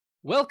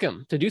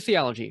Welcome to Do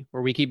Theology,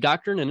 where we keep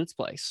doctrine in its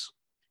place.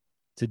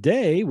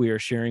 Today, we are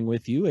sharing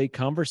with you a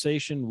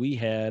conversation we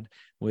had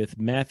with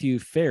Matthew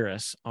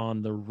Ferris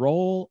on the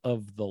role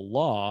of the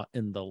law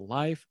in the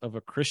life of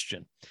a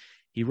Christian.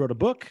 He wrote a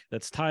book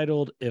that's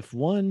titled If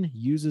One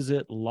Uses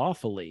It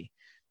Lawfully,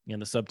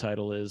 and the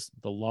subtitle is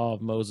The Law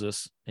of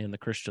Moses in the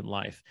Christian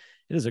Life.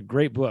 It is a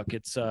great book.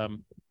 It's about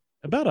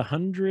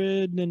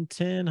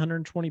 110,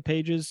 120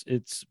 pages.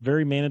 It's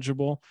very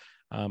manageable.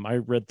 I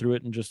read through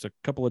it in just a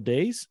couple of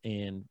days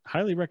and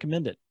highly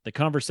recommend it. The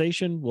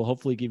conversation will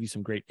hopefully give you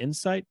some great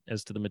insight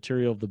as to the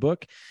material of the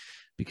book,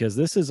 because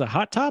this is a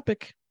hot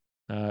topic.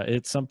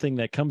 It's something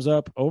that comes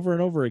up over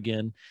and over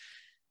again.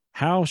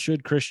 How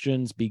should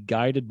Christians be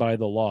guided by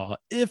the law,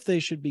 if they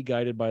should be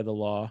guided by the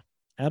law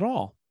at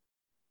all?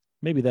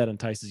 Maybe that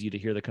entices you to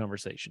hear the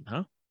conversation,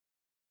 huh?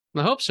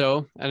 I hope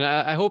so. And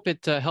I hope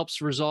it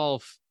helps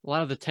resolve a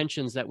lot of the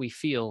tensions that we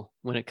feel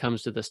when it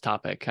comes to this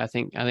topic. I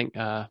think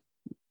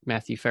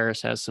Matthew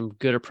Ferris has some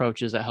good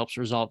approaches that helps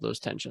resolve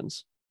those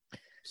tensions.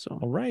 So,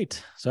 all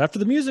right. So after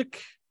the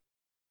music,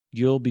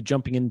 you'll be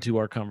jumping into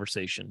our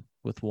conversation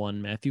with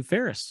one Matthew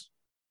Ferris.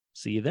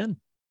 See you then.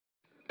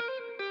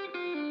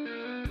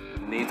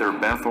 Neither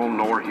Bethel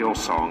nor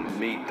Hillsong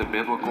meet the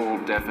biblical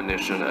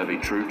definition of a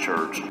true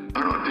church.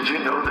 Did you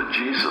know that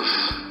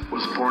Jesus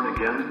was born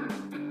again?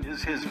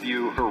 Is his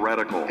view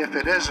heretical? If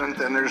it isn't,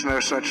 then there's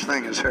no such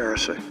thing as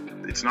heresy.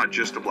 It's not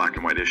just a black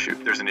and white issue.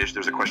 There's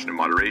a question of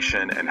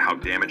moderation and how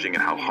damaging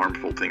and how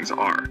harmful things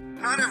are.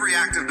 Not every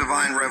act of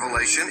divine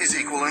revelation is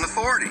equal in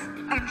authority.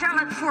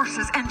 Angelic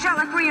forces,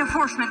 angelic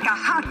reinforcement. I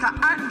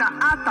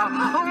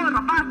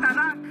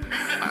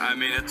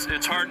mean,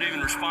 it's hard to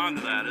even respond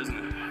to that, isn't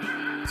it?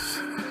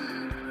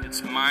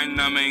 It's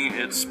mind-numbing,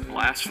 it's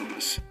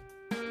blasphemous.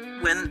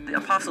 When the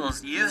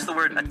apostles use the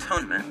word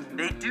atonement,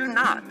 they do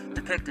not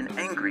depict an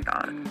angry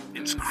God.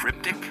 It's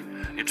cryptic,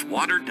 it's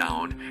watered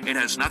down, it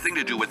has nothing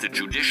to do with the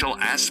judicial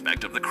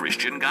aspect of the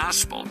Christian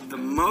gospel. The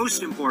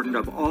most important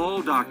of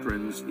all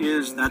doctrines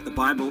is that the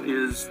Bible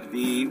is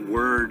the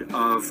Word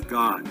of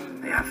God.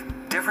 They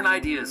have different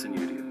ideas than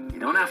you do. You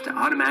don't have to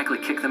automatically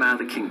kick them out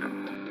of the kingdom.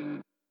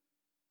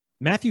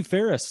 Matthew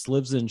Ferris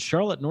lives in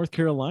Charlotte, North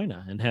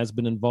Carolina, and has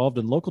been involved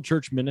in local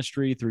church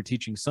ministry through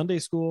teaching Sunday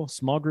school,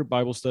 small group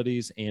Bible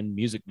studies, and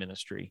music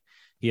ministry.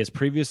 He has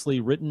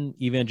previously written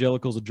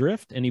Evangelicals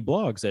Adrift, and he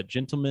blogs at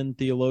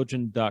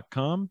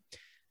gentlemantheologian.com.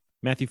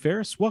 Matthew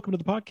Ferris, welcome to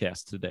the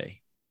podcast today.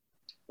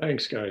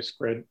 Thanks, guys.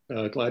 Fred,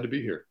 glad to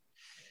be here.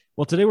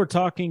 Well, today we're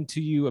talking to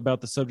you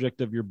about the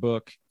subject of your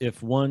book,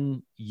 If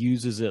One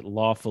Uses It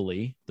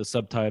Lawfully. The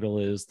subtitle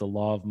is The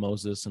Law of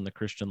Moses in the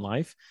Christian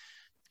Life.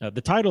 The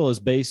title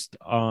is based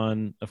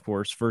on, of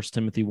course, 1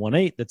 Timothy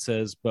 1:8 that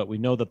says, "But we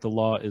know that the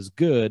law is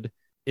good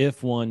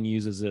if one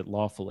uses it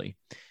lawfully."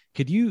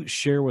 Could you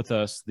share with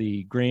us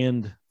the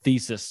grand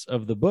thesis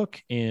of the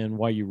book and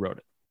why you wrote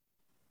it?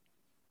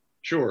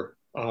 Sure.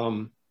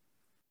 So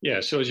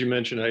as you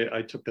mentioned,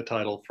 I took the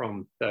title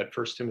from that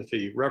 1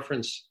 Timothy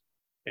reference.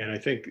 And I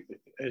think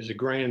as a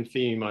grand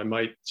theme, I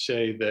might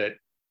say that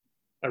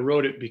I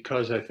wrote it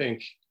because I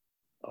think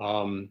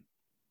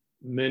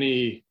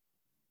many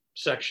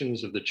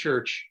sections of the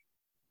church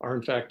are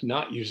in fact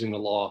not using the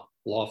law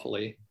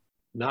lawfully,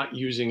 not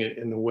using it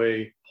in the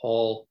way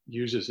Paul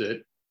uses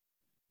it.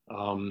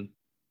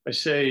 I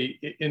say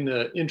in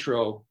the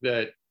intro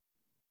that,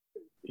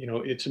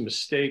 it's a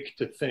mistake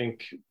to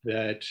think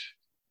that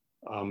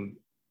the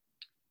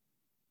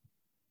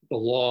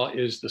law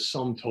is the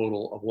sum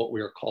total of what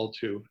we are called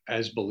to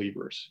as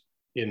believers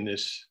in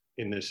this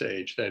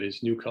age, that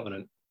is New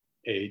Covenant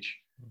age.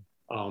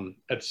 At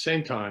the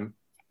same time,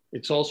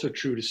 it's also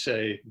true to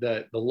say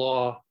that the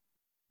law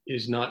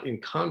is not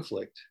in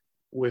conflict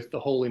with the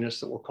holiness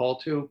that we're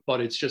called to, but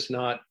it's just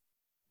not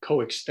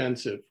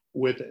coextensive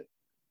with it,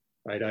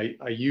 right? I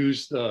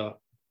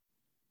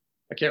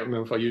can't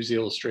remember if I used the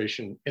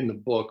illustration in the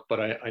book,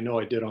 but I know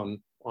I did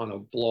on a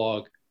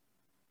blog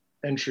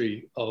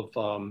entry of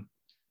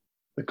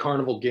the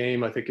carnival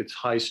game. I think it's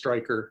High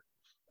Striker,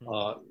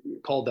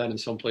 called that in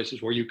some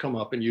places, where you come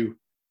up and you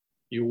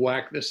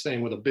whack this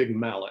thing with a big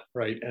mallet,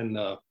 right? And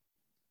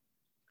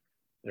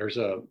there's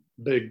a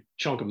big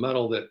chunk of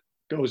metal that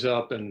goes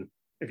up, and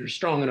if you're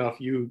strong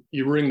enough, you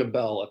ring the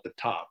bell at the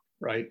top,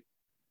 right?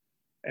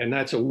 And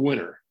that's a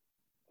winner.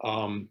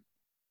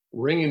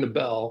 Ringing the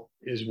bell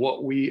is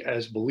what we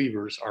as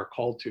believers are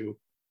called to: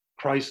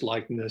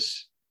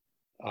 Christ-likeness,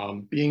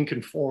 being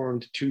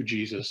conformed to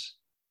Jesus.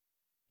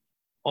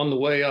 On the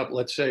way up,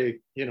 let's say,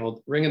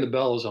 ringing the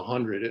bell is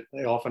 100.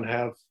 They often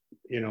have,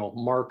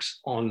 marks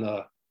on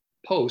the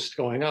post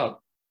going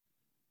up.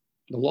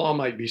 The law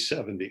might be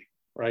 70.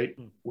 Right?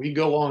 We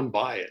go on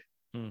by it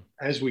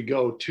as we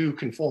go to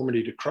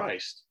conformity to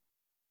Christ.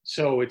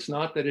 So it's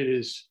not that it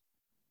is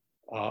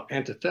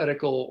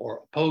antithetical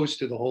or opposed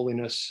to the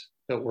holiness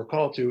that we're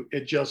called to.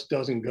 It just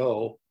doesn't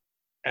go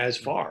as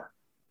far.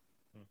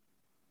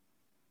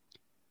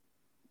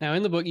 Now,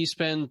 in the book, you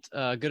spend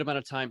a good amount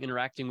of time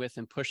interacting with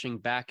and pushing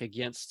back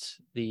against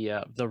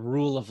the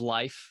rule of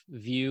life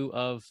view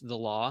of the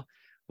law,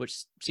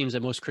 which seems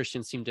that most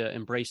Christians seem to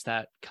embrace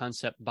that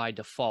concept by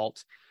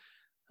default.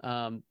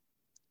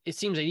 It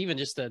seems that even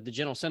just the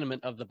general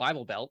sentiment of the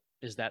Bible Belt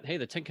is that, hey,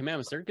 the Ten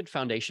Commandments, they're a good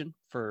foundation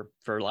for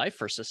life,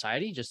 for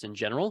society, just in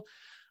general.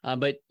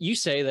 But you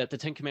say that the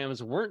Ten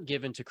Commandments weren't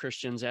given to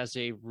Christians as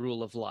a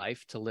rule of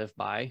life to live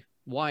by.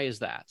 Why is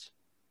that?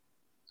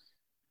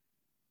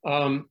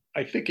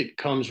 I think it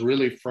comes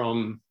really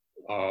from,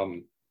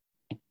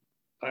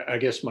 I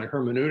guess, my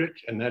hermeneutic,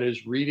 and that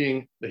is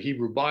reading the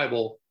Hebrew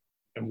Bible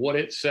and what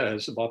it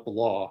says about the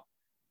law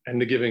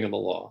and the giving of the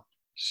law.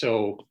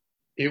 So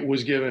it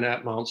was given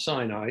at Mount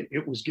Sinai.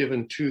 It was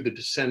given to the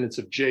descendants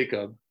of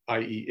Jacob,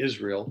 i.e.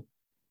 Israel.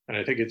 And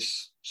I think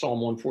it's Psalm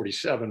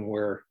 147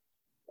 where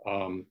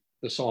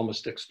the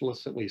psalmist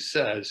explicitly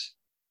says,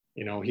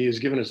 you know, he has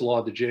given his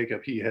law to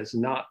Jacob. He has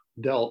not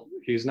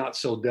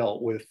so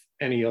dealt with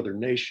any other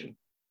nation.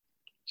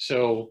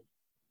 So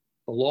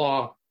the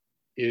law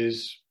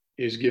is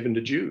given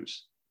to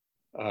Jews.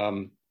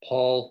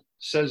 Paul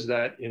says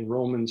that in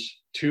Romans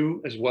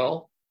 2 as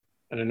well.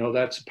 And I know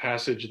that's a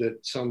passage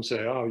that some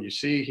say, oh, you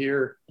see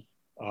here,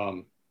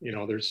 you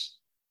know, there's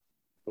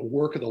the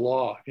work of the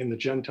law in the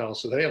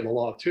Gentiles, so they have the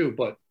law too.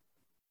 But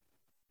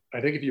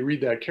I think if you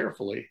read that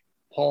carefully,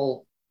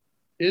 Paul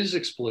is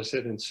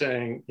explicit in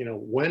saying, you know,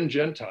 when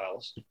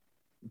Gentiles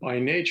by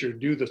nature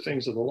do the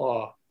things of the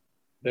law,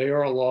 they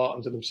are a law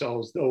unto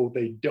themselves, though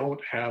they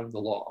don't have the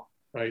law,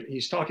 right?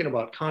 He's talking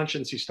about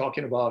conscience. He's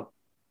talking about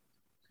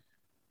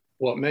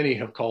what many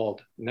have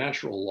called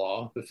natural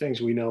law, the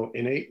things we know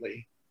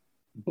innately.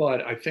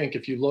 But I think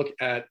if you look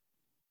at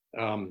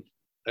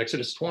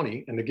Exodus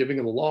 20 and the giving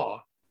of the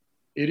law,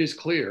 it is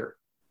clear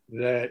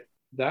that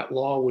that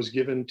law was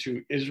given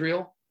to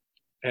Israel.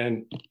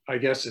 And I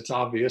guess it's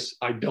obvious,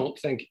 I don't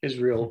think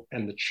Israel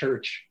and the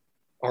church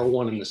are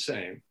one and the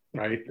same,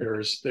 right? There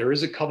is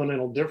a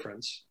covenantal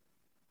difference.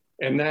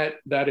 And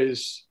that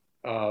is,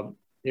 you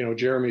know,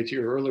 Jeremy, to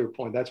your earlier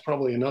point, that's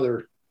probably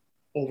another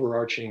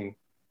overarching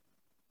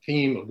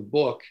theme of the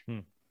book,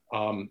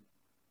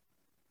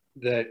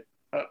 that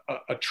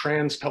a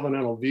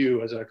trans-covenantal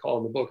view, as I call it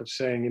in the book, of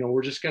saying, you know,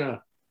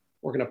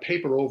 we're gonna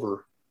paper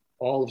over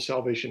all of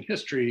salvation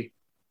history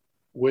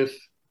with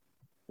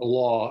the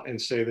law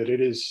and say that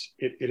it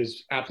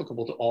is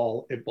applicable to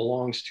all, it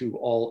belongs to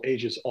all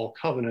ages, all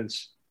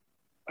covenants.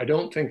 I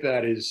don't think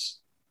that is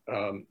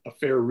a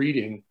fair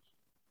reading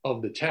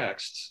of the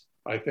texts.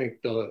 I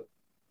think the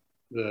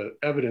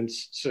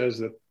evidence says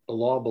that the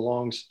law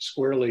belongs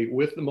squarely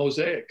with the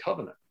Mosaic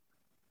covenant.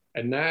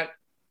 And that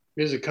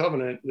is a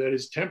covenant that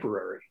is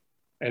temporary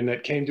and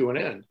that came to an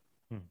end.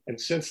 And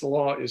since the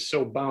law is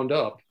so bound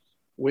up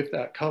with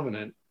that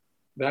covenant,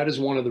 that is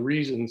one of the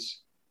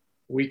reasons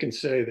we can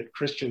say that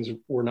Christians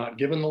were not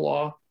given the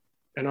law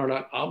and are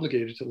not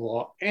obligated to the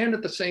law. And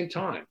at the same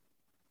time,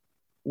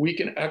 we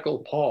can echo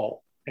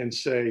Paul and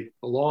say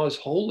the law is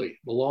holy,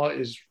 the law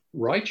is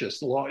righteous,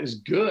 the law is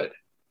good.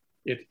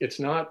 It's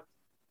not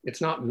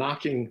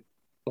knocking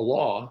the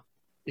law,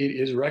 it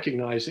is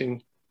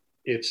recognizing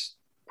its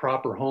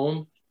proper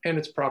home and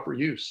its proper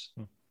use.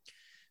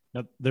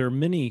 Now, there are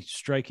many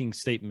striking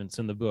statements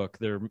in the book.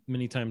 There are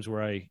many times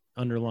where I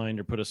underlined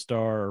or put a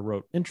star or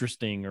wrote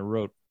interesting or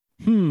wrote,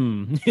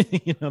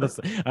 you know,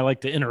 I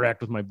like to interact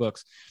with my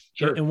books.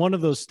 Sure. And one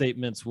of those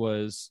statements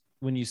was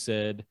when you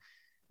said,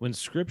 when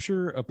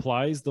Scripture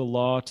applies the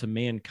law to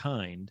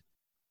mankind,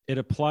 it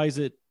applies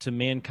it to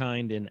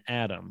mankind in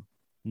Adam,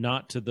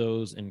 not to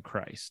those in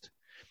Christ.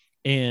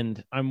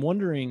 And I'm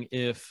wondering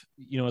if,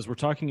 you know, as we're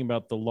talking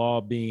about the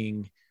law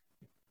being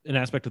an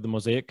aspect of the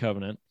Mosaic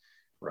covenant,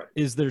 right,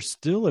 is there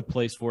still a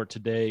place for it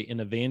today in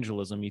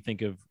evangelism? You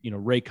think of, you know,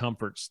 Ray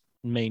Comfort's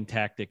main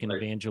tactic in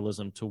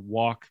evangelism, to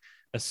walk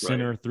a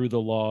sinner through the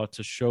law,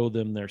 to show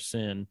them their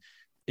sin.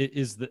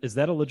 Is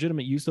that a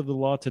legitimate use of the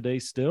law today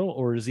still,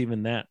 or is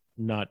even that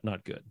not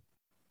good?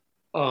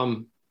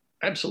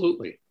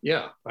 Absolutely.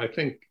 Yeah, I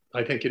think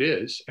it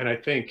is. And I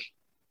think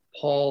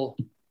Paul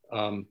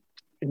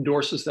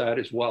endorses that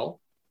as well,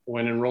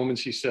 when in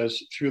Romans he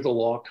says, through the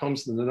law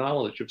comes the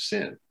knowledge of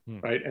sin,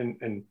 right?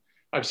 And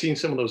I've seen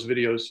some of those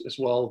videos as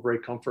well of Ray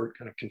Comfort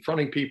kind of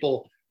confronting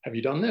people. Have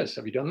you done this?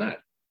 Have you done that?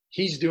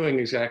 He's doing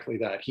exactly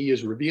that. He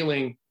is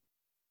revealing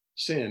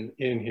sin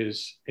in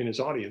his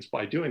audience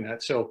by doing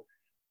that. So,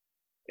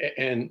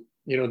 and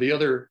you know, the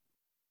other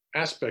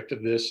aspect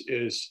of this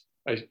is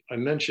I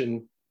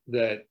mentioned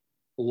that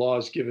the law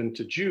is given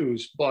to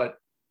Jews, but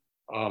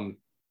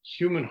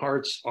human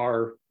hearts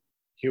are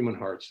human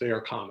hearts. They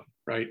are common,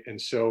 right?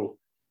 And so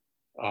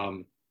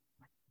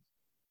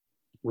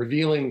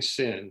revealing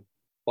sin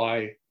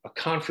by a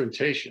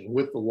confrontation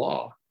with the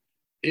law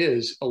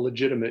is a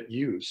legitimate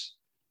use.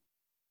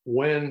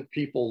 When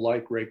people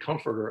like Ray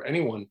Comfort or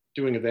anyone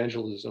doing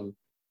evangelism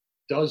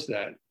does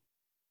that,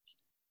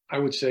 I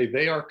would say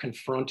they are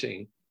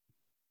confronting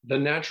the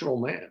natural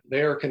man.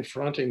 They are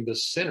confronting the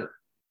sinner.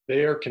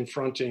 They are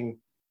confronting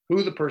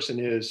who the person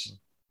is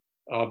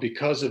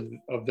because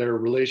of their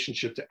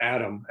relationship to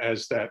Adam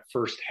as that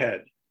first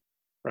head,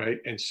 right?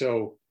 And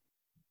so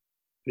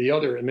the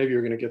other, and maybe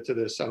you're going to get to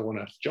this, I don't want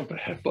to jump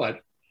ahead,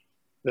 but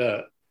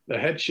the the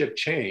headship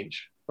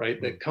change,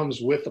 right, that comes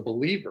with a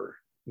believer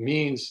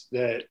means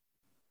that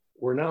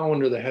we're now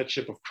under the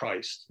headship of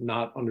Christ,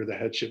 not under the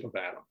headship of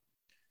Adam.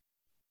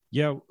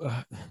 Yeah,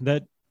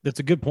 that's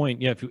a good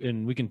point. Yeah,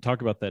 and we can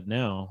talk about that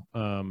now.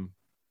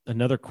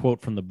 Another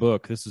quote from the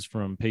book, this is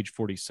from page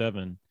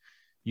 47.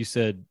 You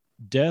said,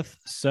 "Death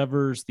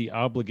severs the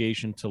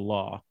obligation to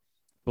law.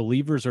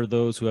 Believers are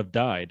those who have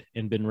died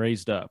and been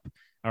raised up.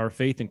 Our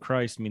faith in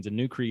Christ means a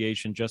new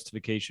creation,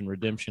 justification,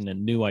 redemption,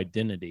 and new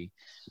identity.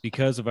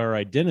 Because of our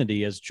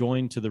identity as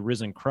joined to the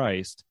risen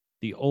Christ,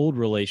 the old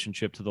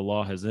relationship to the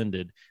law has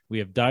ended. We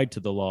have died to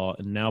the law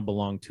and now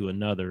belong to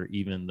another,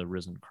 even the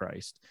risen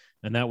Christ."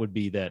 And that would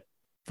be that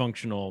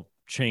functional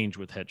change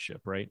with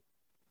headship, right?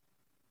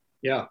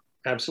 Yeah,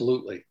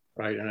 absolutely.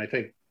 Right. And I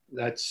think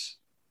that's,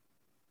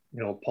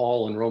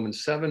 Paul in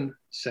Romans 7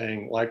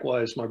 saying,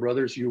 "Likewise, my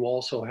brothers, you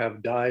also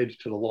have died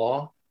to the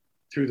law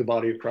through the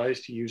body of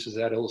Christ." He uses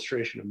that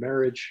illustration of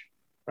marriage,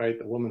 right?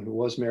 The woman who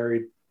was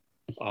married,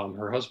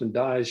 her husband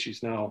dies.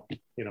 She's now,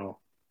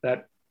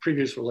 that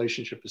previous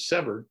relationship is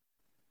severed.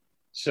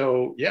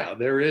 So yeah,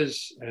 there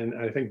is, and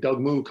I think Doug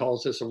Moo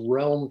calls this a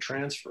realm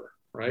transfer,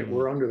 right?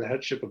 We're under the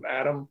headship of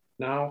Adam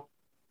now,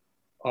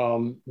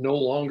 no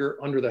longer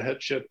under the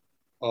headship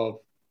of,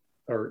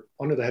 or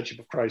under the headship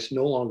of Christ,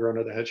 no longer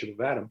under the headship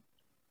of Adam.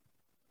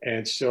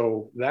 And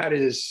so that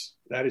is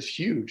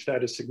huge.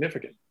 That is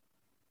significant.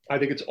 I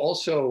think it's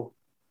also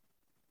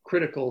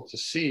critical to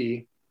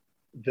see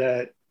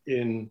that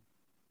in,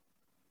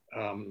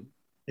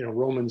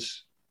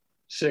 Romans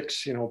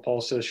 6,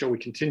 Paul says, "Shall we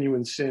continue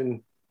in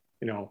sin?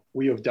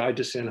 We have died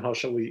to sin. How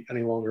shall we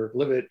any longer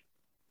live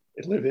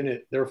in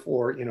it?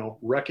 Therefore,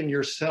 reckon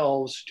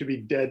yourselves to be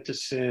dead to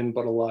sin,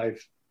 but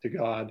alive to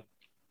God."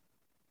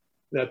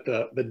 That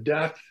the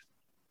death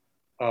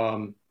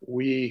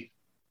we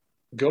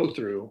go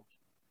through,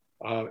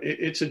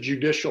 it's a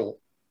judicial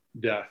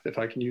death, if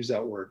I can use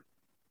that word,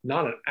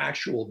 not an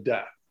actual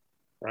death,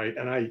 right?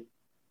 And I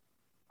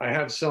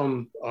have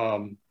some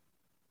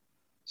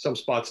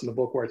spots in the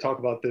book where I talk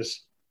about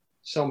this.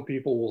 Some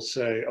people will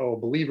say, "Oh, a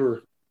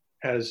believer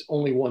has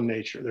only one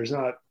nature. There's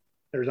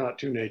not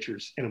two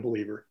natures in a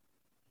believer."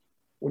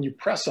 When you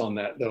press on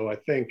that, though, I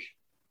think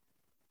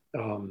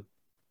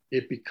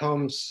it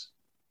becomes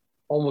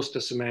almost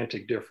a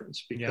semantic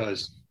difference,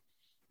 because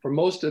for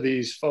most of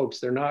these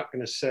folks, they're not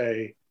going to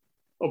say,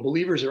 "Oh,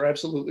 believers are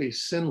absolutely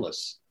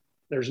sinless.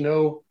 There's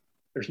no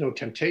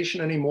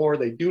temptation anymore.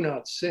 They do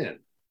not sin."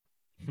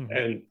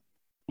 And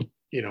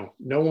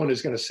no one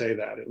is going to say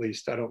that. At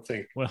least I don't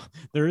think. Well,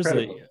 there is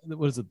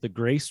what is it? The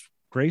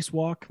Grace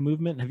Walk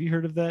movement. Have you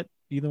heard of that?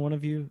 Either one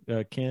of you,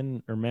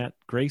 Ken or Matt?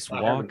 Grace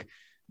Walk.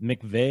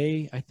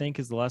 McVeigh, I think,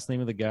 is the last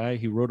name of the guy.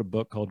 He wrote a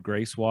book called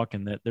Grace Walk,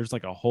 and that there's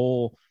like a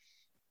whole,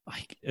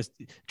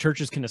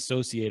 churches can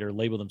associate or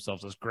label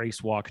themselves as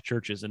Grace Walk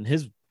churches. And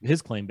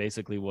his claim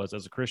basically was,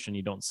 as a Christian,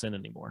 you don't sin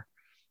anymore.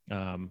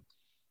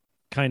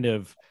 Kind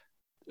of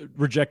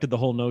rejected the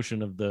whole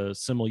notion of the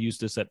simul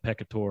justus et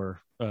peccator,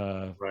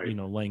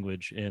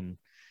 language, and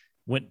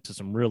went to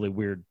some really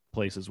weird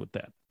places with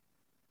that.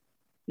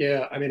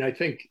 Yeah, I mean, I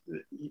think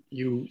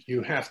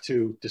you have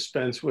to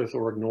dispense with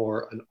or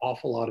ignore an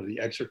awful lot of the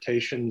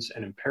exhortations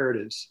and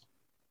imperatives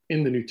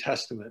in the New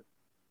Testament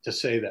to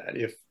say that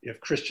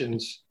if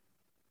Christians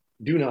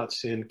do not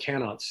sin,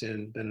 cannot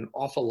sin, then an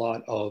awful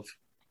lot of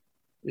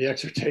the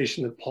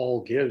exhortation that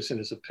Paul gives in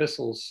his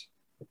epistles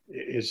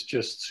is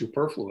just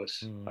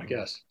superfluous, I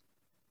guess.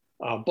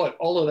 But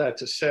all of that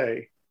to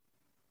say,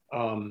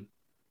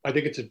 I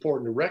think it's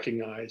important to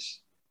recognize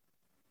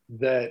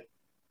that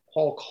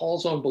Paul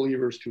calls on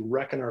believers to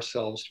reckon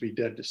ourselves to be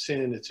dead to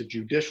sin. It's a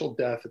judicial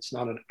death. It's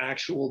not an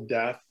actual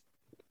death.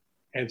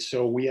 And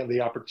so we have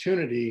the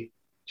opportunity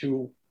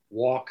to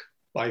walk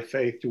by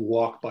faith, to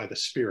walk by the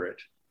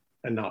Spirit,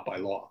 and not by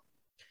law.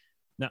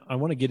 Now, I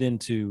want to get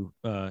into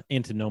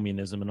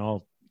antinomianism,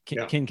 and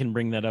Ken can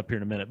bring that up here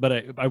in a minute.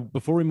 But I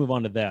before we move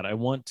on to that, I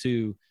want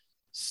to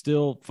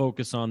still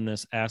focus on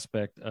this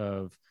aspect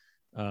of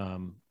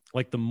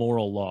like the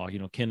moral law.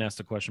 Ken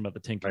asked a question about the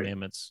Ten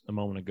Commandments a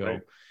moment ago.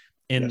 Right.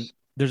 And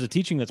there's a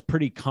teaching that's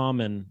pretty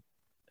common.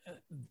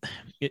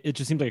 It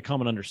just seems like a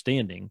common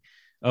understanding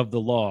of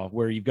the law,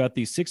 where you've got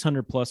these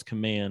 600 plus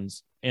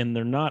commands, and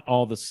they're not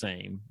all the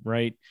same,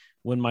 right?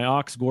 When my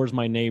ox gores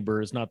my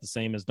neighbor is not the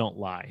same as don't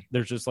lie.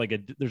 There's just like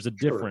there's a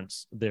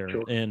difference there.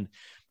 Sure. And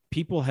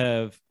people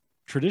have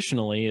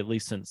traditionally, at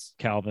least since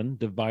Calvin,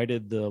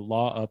 divided the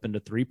law up into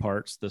three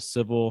parts: the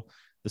civil,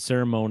 the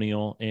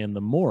ceremonial, and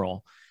the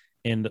moral.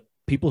 And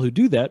people who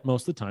do that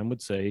most of the time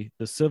would say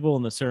the civil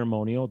and the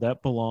ceremonial,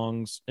 that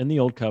belongs in the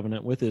old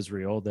covenant with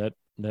Israel, that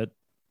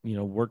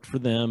worked for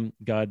them.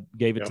 God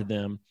gave it to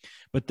them.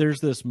 But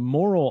there's this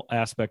moral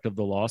aspect of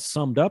the law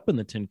summed up in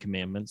the Ten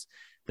Commandments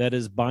that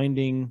is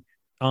binding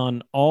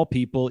on all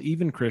people,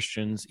 even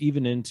Christians,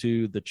 even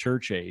into the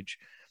church age.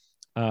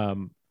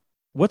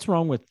 What's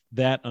wrong with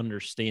that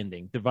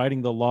understanding,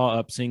 dividing the law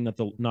up, seeing that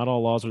not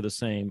all laws are the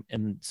same,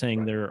 and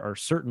saying there are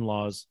certain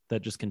laws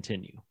that just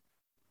continue?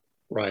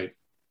 Right.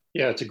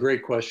 Yeah, it's a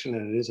great question,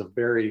 and it is a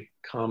very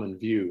common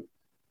view.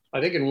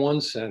 I think in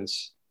one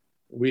sense,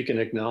 we can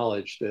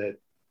acknowledge that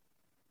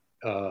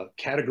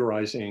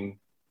categorizing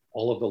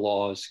all of the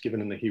laws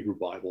given in the Hebrew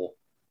Bible,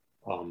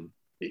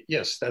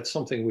 yes, that's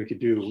something we could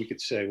do. We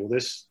could say, well,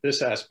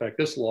 this aspect,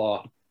 this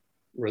law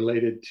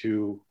related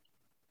to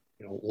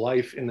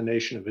life in the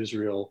nation of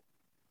Israel,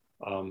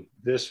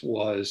 this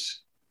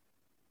was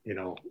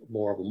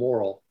more of a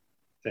moral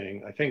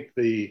thing. I think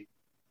the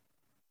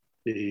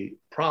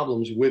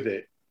problems with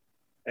it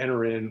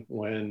enter in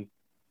when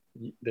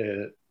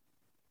the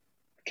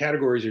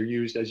categories are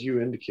used as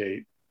you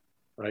indicate,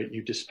 right?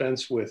 You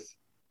dispense with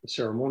the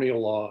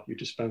ceremonial law, you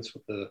dispense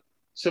with the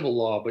civil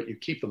law, but you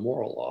keep the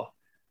moral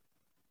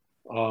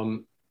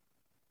law.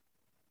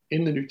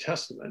 In the New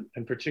Testament,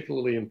 and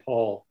particularly in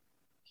Paul,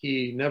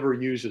 he never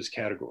uses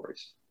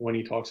categories when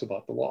he talks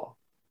about the law.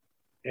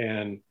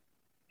 And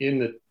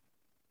in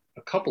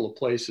a couple of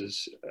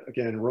places,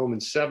 again,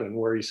 Romans 7,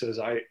 where he says,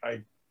 I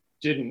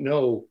didn't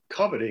know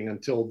coveting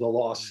until the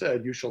law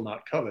said, you shall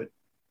not covet.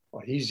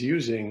 Well, he's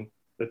using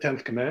the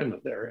 10th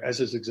commandment there as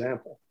his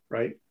example,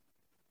 right?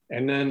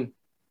 And then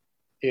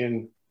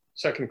in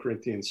 2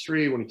 Corinthians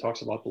 3, when he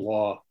talks about the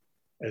law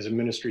as a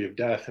ministry of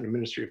death and a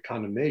ministry of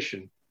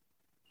condemnation,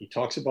 he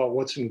talks about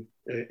what's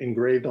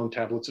engraved on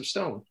tablets of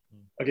stone.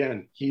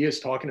 Again, he is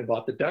talking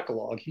about the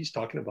Decalogue. He's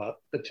talking about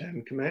the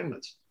 10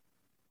 commandments.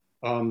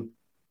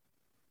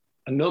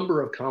 A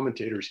number of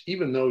commentators,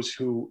 even those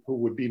who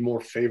would be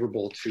more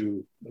favorable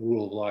to the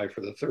rule of life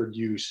or the third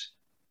use,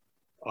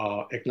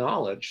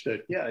 acknowledge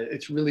that, yeah,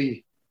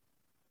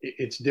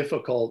 it's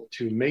difficult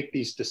to make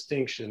these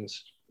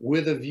distinctions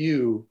with a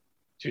view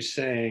to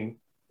saying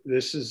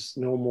this is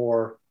no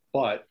more,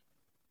 but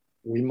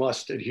we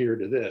must adhere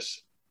to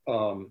this.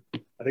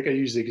 I think I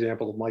use the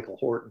example of Michael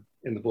Horton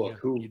in the book,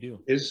 who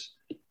is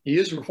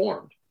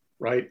Reformed,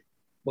 right?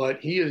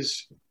 But he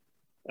is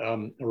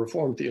a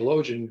Reformed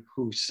theologian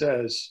who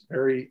says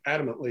very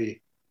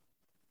adamantly,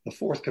 the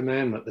fourth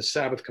commandment, the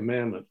Sabbath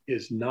commandment,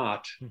 is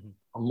not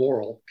a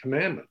moral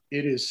commandment.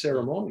 It is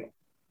ceremonial,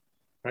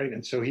 right?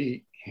 And so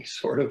he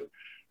sort of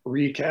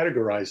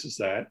recategorizes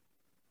that.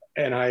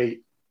 And I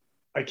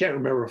can't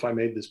remember if I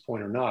made this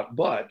point or not,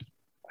 but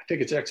I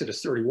think it's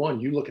Exodus 31.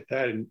 You look at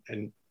that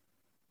and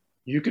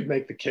you could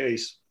make the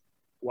case,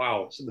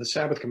 wow, so the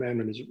Sabbath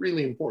commandment is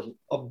really important.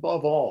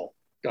 Above all,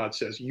 God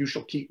says, you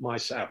shall keep my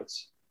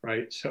Sabbaths,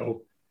 right?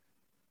 So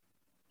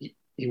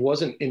he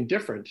wasn't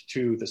indifferent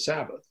to the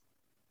Sabbath.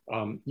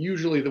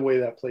 Usually the way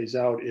that plays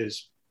out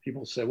is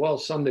people say, well,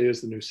 Sunday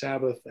is the new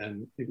Sabbath,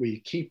 and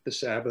we keep the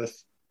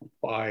Sabbath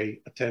by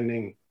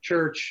attending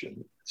church, and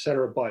et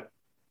cetera. But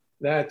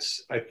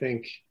that's, I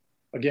think,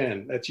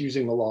 again, that's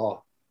using the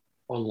law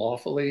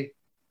unlawfully.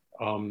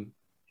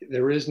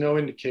 There is no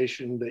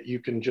indication that you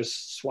can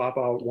just swap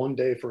out one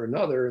day for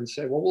another and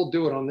say, well, we'll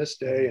do it on this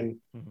day.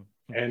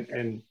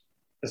 And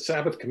the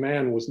Sabbath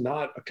command was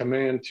not a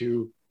command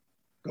to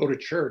go to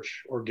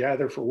church or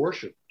gather for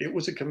worship. It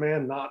was a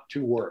command not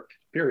to work,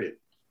 period.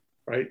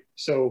 Right?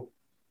 So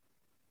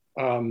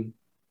I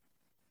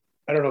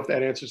don't know if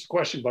that answers the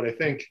question, but I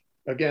think,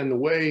 again, the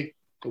way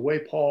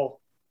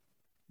Paul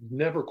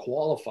never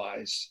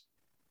qualifies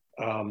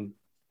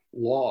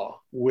law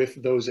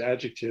with those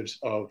adjectives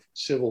of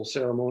civil,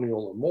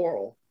 ceremonial, or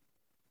moral,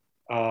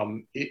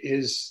 it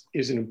is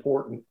an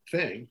important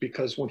thing,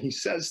 because when he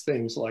says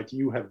things like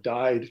you have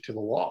died to the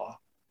law,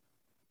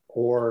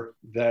 or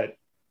that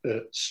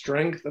the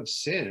strength of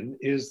sin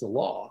is the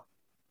law,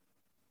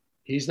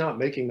 he's not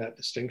making that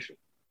distinction.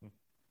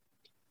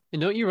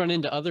 And don't you run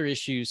into other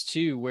issues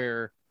too,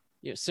 where,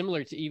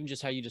 similar to even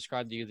just how you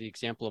described the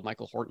example of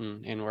Michael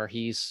Horton, and where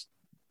he's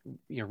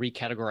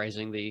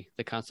recategorizing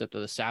the concept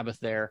of the Sabbath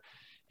there,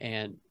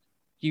 and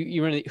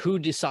you run, who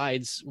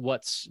decides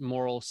what's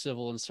moral,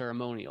 civil, and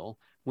ceremonial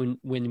when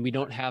we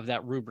don't have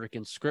that rubric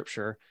in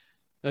Scripture.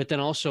 But then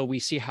also we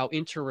see how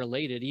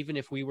interrelated, even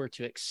if we were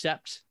to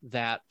accept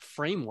that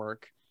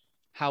framework,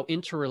 how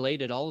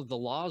interrelated all of the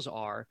laws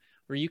are,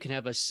 where you can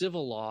have a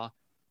civil law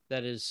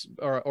that is,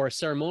 or a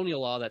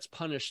ceremonial law that's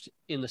punished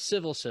in the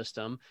civil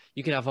system.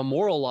 You can have a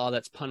moral law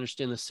that's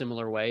punished in a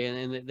similar way,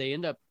 and they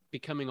end up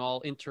becoming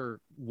all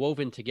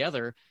interwoven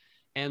together.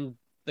 And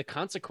the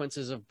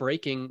consequences of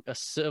breaking a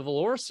civil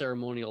or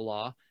ceremonial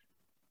law,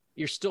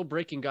 you're still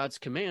breaking God's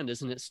command.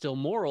 Isn't it still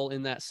moral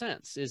in that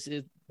sense?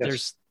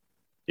 Yes.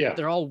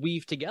 They're all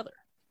weaved together.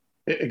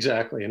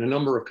 Exactly. And a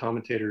number of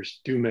commentators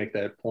do make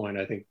that point.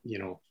 I think,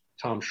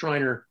 Tom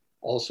Schreiner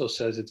also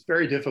says it's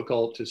very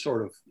difficult to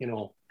sort of,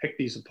 pick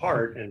these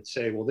apart and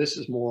say, well, this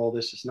is moral,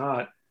 this is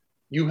not.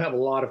 You have a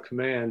lot of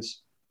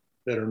commands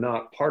that are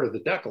not part of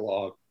the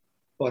Decalogue,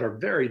 but are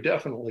very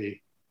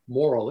definitely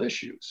moral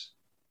issues,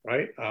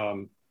 right?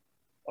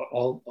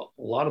 A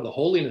lot of the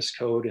holiness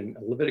code in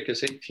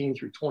Leviticus 18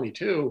 through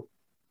 22,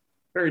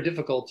 very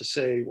difficult to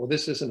say, well,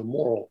 this isn't a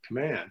moral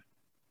command.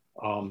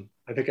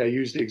 I think I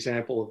used the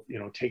example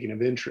of, taking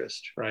of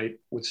interest, right?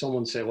 Would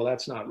someone say, well,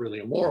 that's not really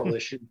a moral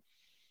issue?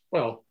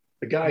 Well,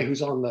 the guy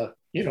who's on the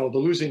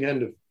losing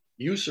end of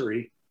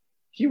usury,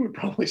 he would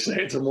probably say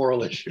it's a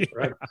moral issue,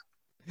 right?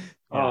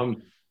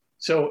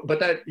 So, but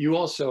that you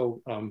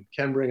also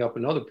can bring up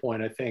another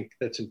point I think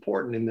that's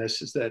important in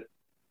this, is that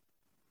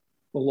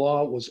the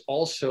law was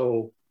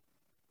also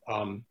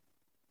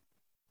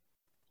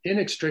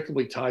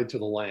inextricably tied to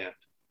the land,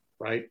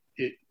 right?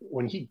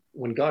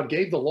 When God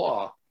gave the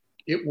law,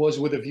 it was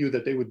with a view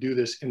that they would do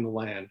this in the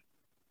land.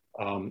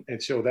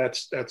 And so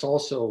that's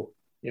also,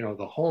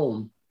 the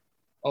home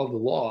of the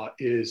law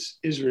is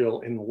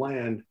Israel in the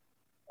land.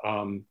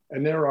 And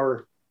there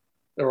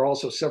are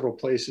also several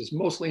places,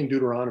 mostly in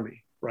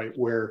Deuteronomy, right,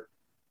 where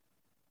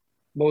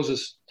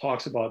Moses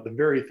talks about the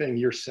very thing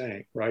you're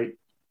saying, right?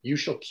 You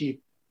shall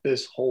keep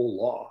this whole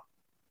law,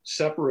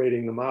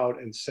 separating them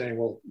out and saying,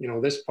 well,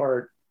 this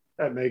part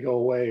that may go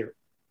away.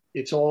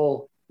 It's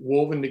all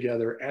woven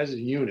together as a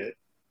unit.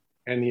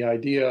 And the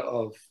idea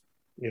of,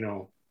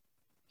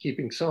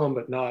 keeping some,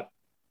 but not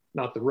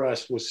the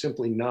rest, was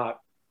simply not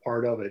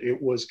part of it.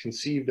 It was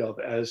conceived of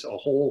as a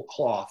whole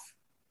cloth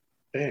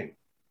thing.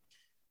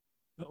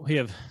 We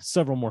have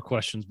several more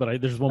questions, but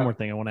there's one more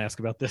thing I want to ask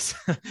about this.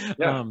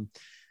 Yeah.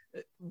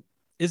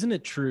 Isn't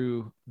it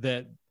true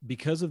that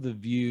because of the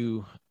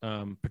view,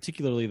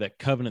 particularly that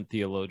covenant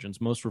theologians,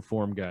 most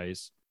Reform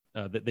guys,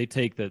 that they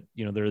take that,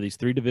 there are these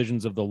three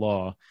divisions of the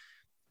law,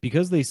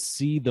 because they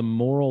see the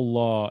moral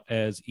law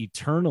as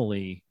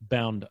eternally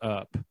bound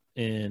up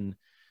in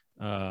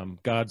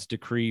God's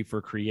decree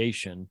for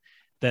creation,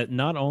 that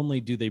not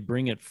only do they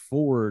bring it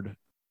forward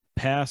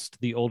past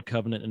the old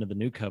covenant into the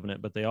new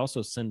covenant, but they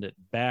also send it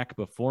back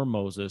before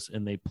Moses,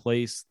 and they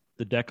place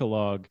the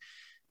Decalogue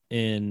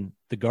in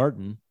the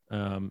garden,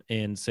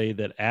 and say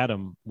that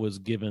Adam was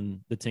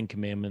given the 10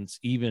 Commandments,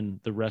 even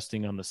the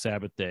resting on the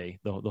Sabbath day,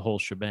 the whole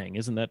shebang.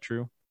 Isn't that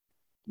true?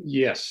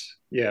 Yes.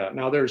 Yeah.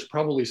 Now there's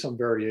probably some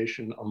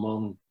variation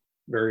among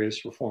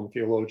various Reformed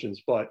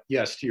theologians, but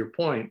yes, to your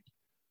point,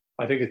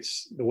 I think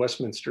it's the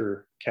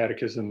Westminster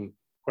Catechism,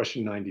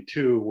 question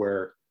 92,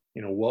 where,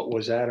 what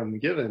was Adam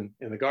given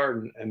in the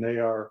garden? And they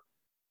are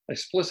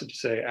explicit to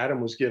say Adam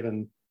was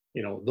given,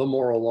 the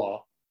moral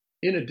law,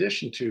 in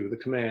addition to the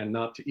command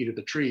not to eat of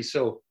the tree.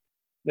 So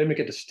they make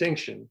a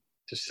distinction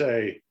to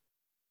say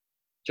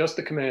just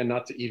the command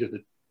not to eat of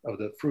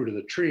the fruit of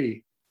the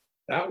tree,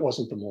 that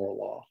wasn't the moral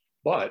law,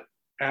 but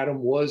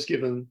Adam was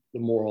given the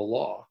moral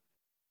law.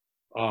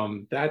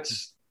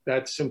 That's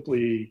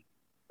simply,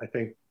 I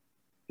think,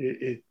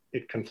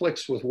 it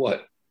conflicts with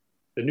what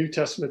the New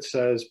Testament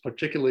says,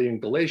 particularly in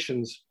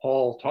Galatians.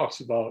 Paul talks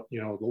about,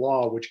 the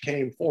law, which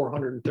came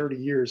 430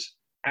 years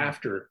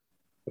after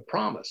the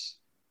promise.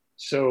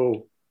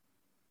 So,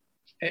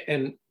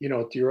 and,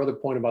 to your other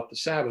point about the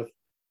Sabbath,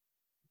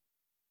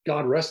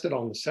 God rested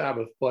on the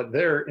Sabbath, but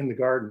there in the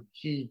garden,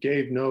 he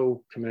gave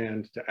no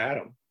command to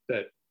Adam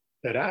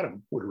that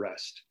Adam would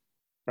rest,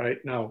 right?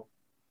 Now,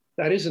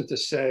 that isn't to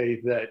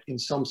say that in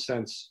some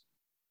sense,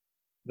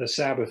 the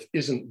Sabbath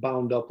isn't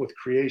bound up with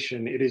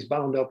creation. It is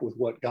bound up with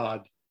what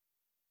God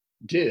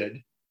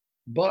did,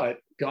 but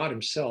God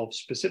himself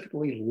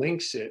specifically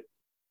links it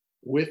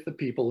with the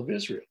people of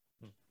Israel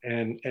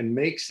and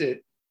makes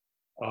it,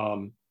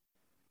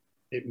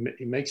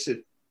 it makes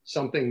it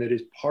something that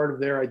is part of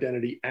their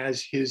identity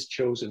as his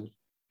chosen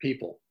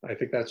people. I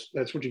think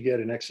that's what you get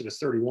in Exodus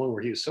 31,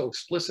 where he is so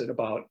explicit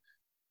about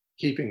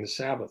keeping the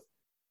Sabbath.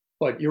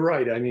 But you're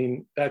right. I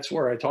mean, that's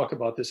where I talk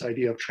about this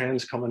idea of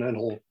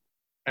transcovenantal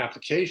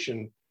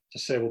application, to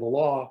say, well, the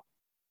law,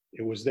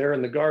 it was there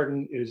in the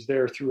garden, it is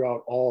there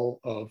throughout all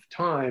of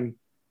time.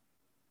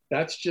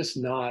 That's just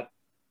not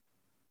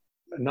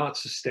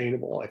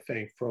sustainable, I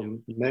think,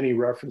 from many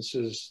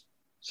references,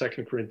 2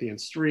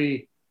 Corinthians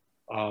 3,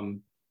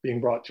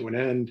 being brought to an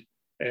end,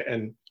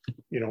 and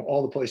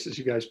all the places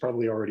you guys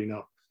probably already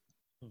know.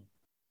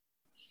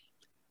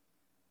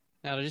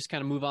 Now to just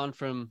kind of move on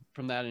from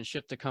that and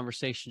shift the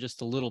conversation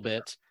just a little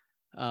bit,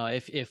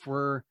 if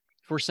we're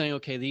saying,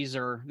 okay, these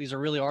are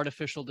really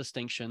artificial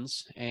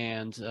distinctions,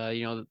 and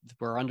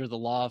we're under the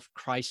law of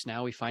Christ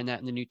now, we find that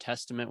in the New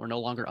Testament, we're no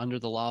longer under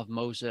the law of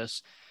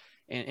Moses,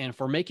 and if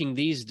we're making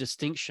these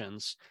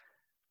distinctions,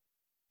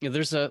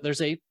 there's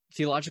a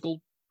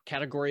theological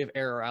category of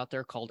error out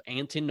there called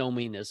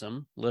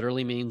antinomianism,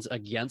 literally means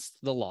against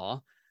the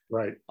law.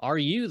 Right. Are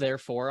you,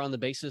 therefore, on the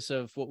basis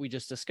of what we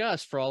just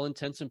discussed, for all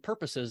intents and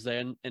purposes,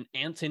 then an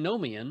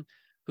antinomian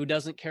who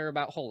doesn't care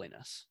about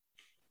holiness?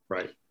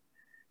 Right.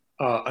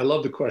 I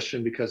love the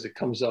question because it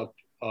comes up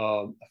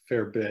a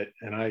fair bit.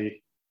 And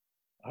I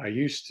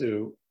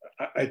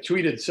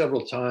tweeted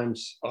several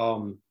times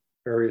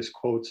various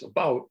quotes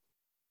about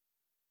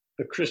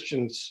the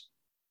Christians'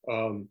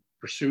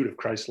 pursuit of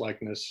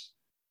Christ-likeness,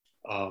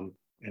 and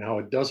how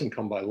it doesn't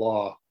come by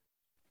law.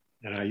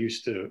 And I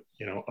used to,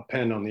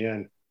 append on the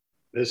end,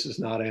 this is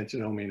not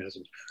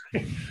antinomianism.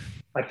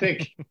 I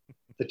think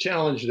the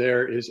challenge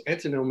there is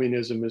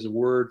antinomianism is a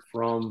word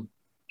from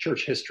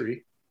church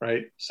history,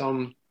 right?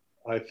 Some,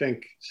 I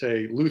think,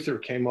 say Luther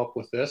came up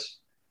with this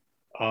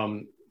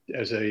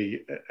as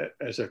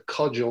a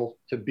cudgel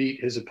to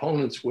beat his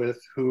opponents with,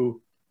 who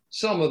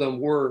some of them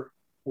were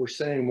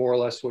saying more or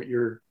less what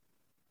you're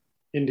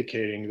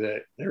indicating,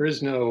 that there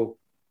is no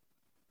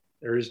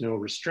There is no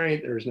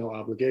restraint. There is no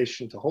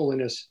obligation to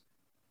holiness.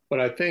 But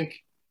I think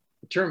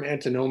the term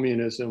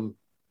antinomianism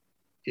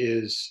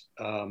is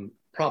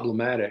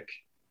problematic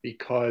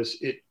because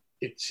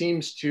it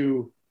seems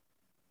to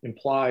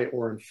imply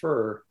or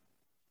infer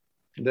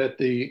that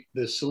the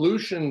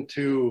solution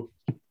to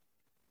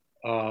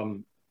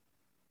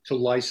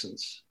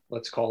license,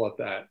 let's call it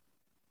that,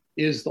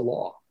 is the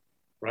law,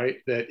 right?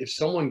 That if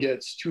someone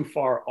gets too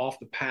far off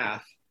the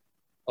path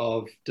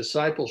of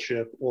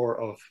discipleship or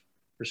of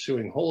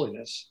pursuing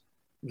holiness,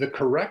 the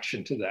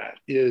correction to that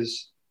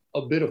is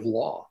a bit of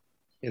law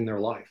in their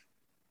life.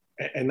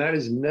 And that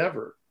is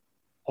never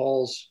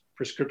Paul's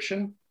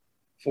prescription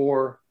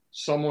for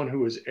someone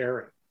who is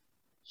erring.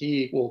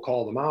 He will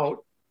call them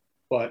out,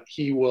 but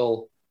he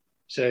will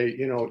say,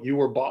 you know, you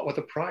were bought with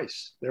a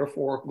price,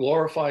 therefore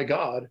glorify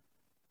God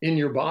in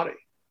your body.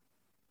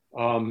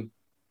 And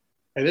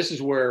this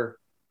is where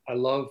I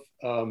love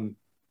Brian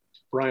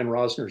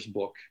Rosner's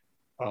book,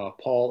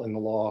 Paul and the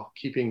Law,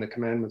 Keeping the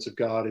Commandments of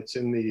God. It's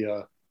in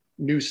the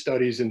New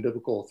Studies in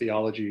Biblical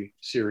Theology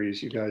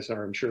series. You guys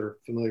are, I'm sure,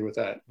 familiar with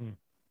that.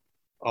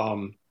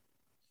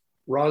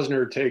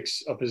 Rosner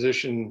takes a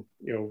position,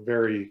 you know,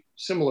 very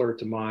similar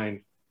to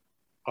mine,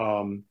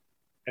 and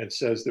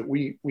says that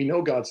we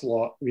know God's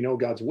law, we know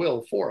God's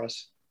will for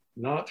us,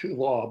 not through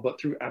the law, but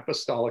through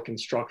apostolic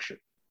instruction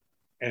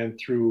and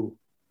through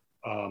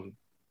you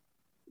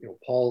know,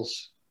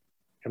 Paul's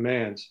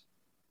commands.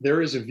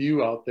 There is a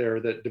view out there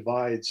that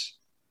divides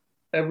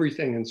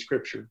everything in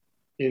Scripture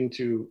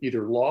into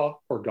either law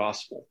or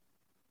gospel.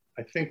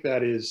 I think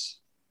that is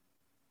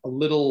a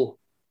little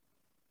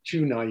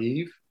too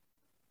naive.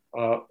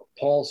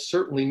 Paul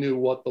certainly knew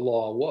what the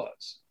law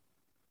was.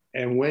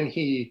 And when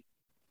he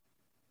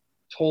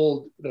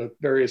told the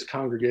various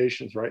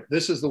congregations, right,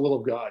 this is the will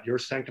of God, your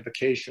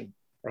sanctification,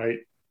 right,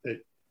 that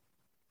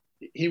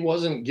he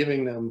wasn't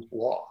giving them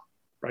law,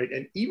 right?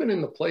 And even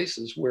in the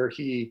places where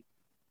he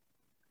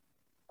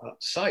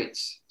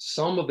cites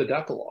some of the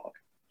Decalogue,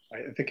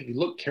 right, I think if you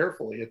look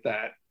carefully at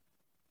that,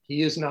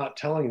 he is not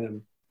telling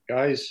them,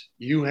 guys,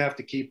 you have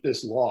to keep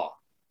this law,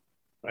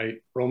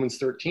 right? Romans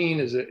 13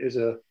 is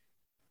a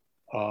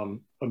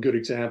good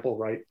example,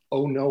 right?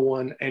 Owe no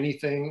one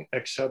anything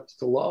except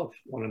to love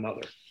one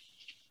another.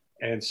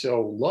 And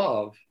so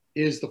love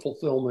is the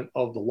fulfillment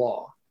of the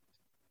law.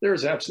 There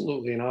is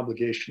absolutely an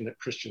obligation that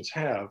Christians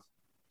have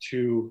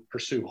to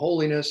pursue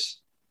holiness,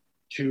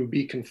 to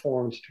be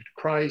conformed to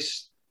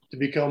Christ, to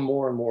become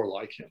more and more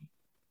like him.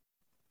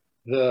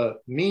 The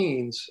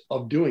means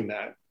of doing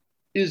that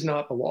is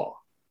not the law.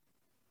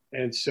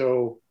 And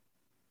so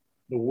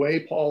the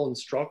way Paul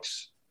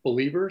instructs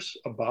believers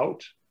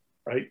about,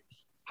 right,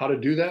 how to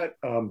do that,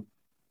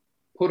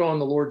 put on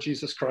the Lord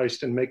Jesus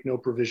Christ and make no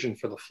provision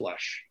for the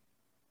flesh.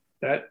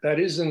 That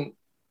isn't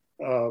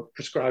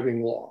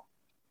prescribing law,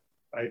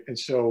 right? And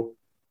so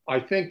I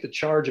think the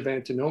charge of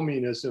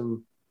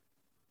antinomianism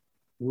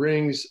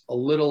rings a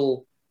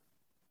little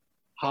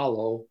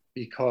hollow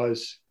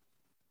because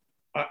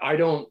I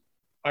don't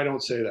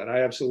say that.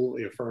 I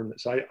absolutely affirm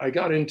this. I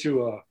got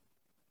into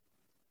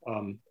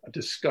a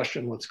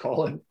discussion, let's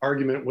call it,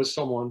 argument with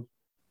someone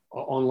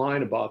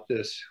online about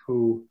this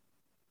who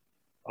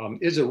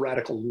is a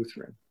radical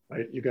Lutheran,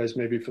 right? You guys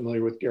may be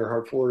familiar with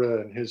Gerhard Forde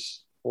and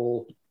his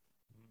whole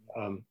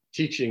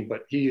teaching,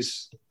 but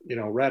he's, you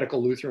know,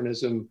 radical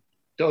Lutheranism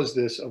does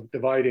this of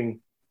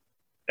dividing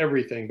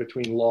everything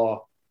between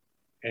law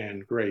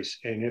and grace.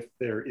 And if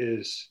there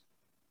is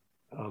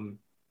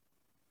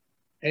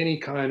any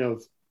kind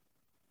of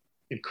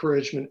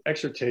encouragement,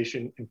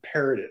 exhortation,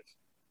 imperative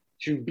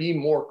to be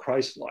more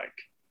Christ-like,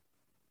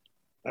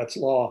 that's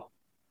law.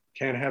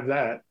 Can't have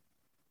that.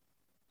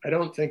 I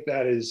don't think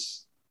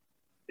that's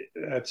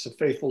a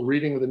faithful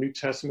reading of the New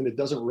Testament. It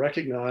doesn't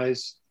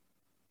recognize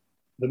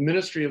the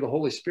ministry of the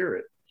Holy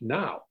Spirit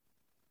now,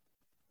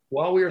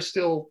 while we are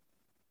still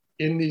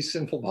in these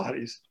sinful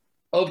bodies,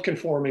 of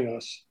conforming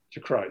us to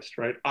Christ,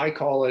 right? I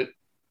call it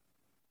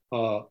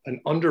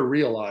an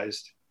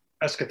under-realized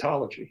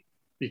eschatology,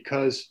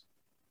 because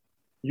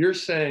you're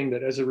saying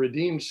that as a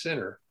redeemed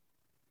sinner,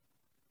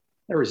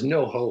 there is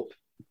no hope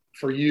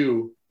for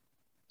you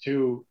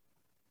to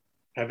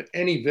have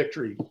any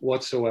victory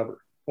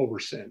whatsoever over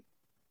sin.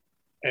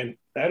 And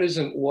that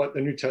isn't what the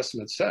New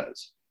Testament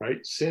says,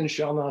 right? Sin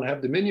shall not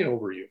have dominion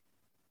over you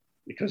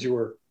because you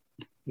are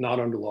not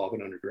under law,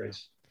 but under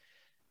grace.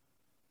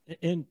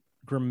 And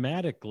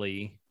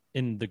grammatically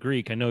in the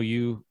Greek, I know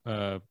you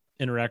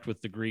interact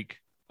with the Greek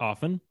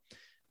often.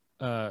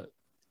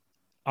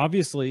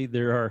 Obviously,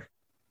 there are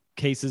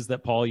cases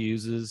that Paul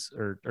uses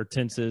or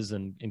tenses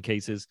and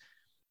cases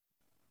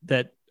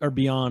that are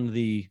beyond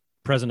the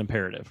present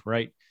imperative,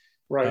 right?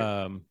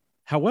 Right.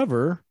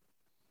 However,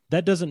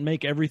 that doesn't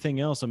make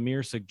everything else a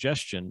mere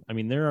suggestion. I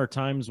mean, there are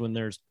times when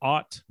there's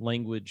ought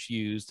language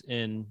used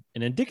in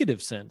an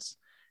indicative sense,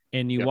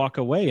 and you walk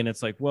away and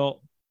it's like,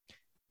 well,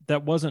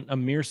 that wasn't a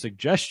mere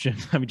suggestion.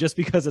 I mean, just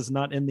because it's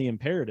not in the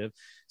imperative.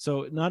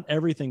 So not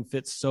everything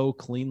fits so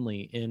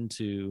cleanly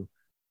into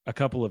a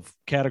couple of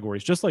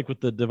categories, just like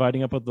with the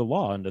dividing up of the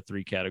law into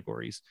 3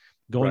 categories.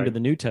 going to the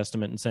New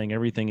Testament and saying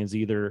everything is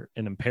either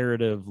an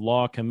imperative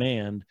law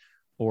command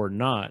or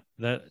not.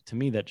 That, to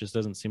me, that just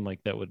doesn't seem like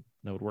that would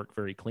work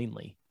very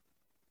cleanly.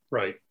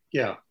 Right.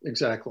 Yeah,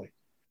 exactly.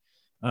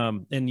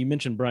 And you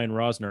mentioned Brian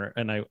Rosner,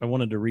 and I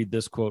wanted to read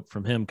this quote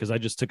from him because I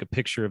just took a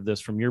picture of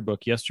this from your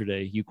book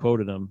yesterday. You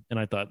quoted him, and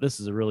I thought this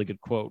is a really good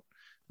quote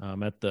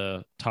at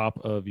the top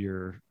of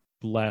your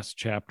last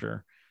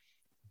chapter.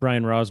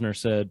 Brian Rosner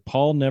said,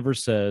 "Paul never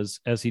says,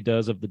 as he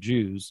does of the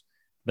Jews,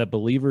 that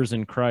believers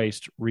in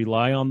Christ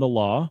rely on the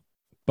law,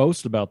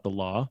 boast about the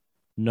law,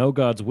 know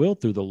God's will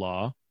through the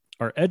law,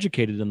 are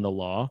educated in the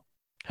law,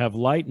 have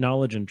light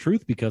knowledge and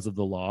truth because of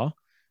the law,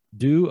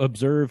 do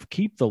observe,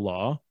 keep the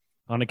law,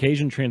 on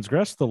occasion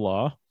transgress the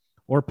law,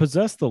 or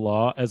possess the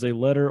law as a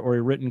letter or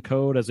a written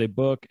code, as a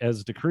book,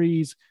 as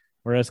decrees,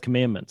 or as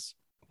commandments."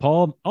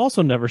 Paul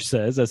also never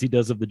says, as he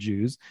does of the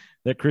Jews,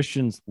 that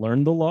Christians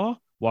learn the law,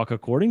 walk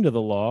according to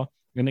the law,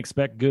 and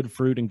expect good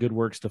fruit and good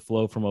works to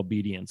flow from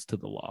obedience to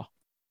the law.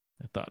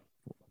 I thought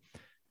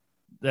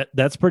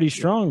that's pretty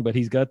strong, but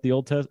he's got the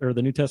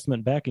the New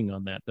Testament backing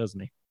on that, doesn't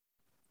he?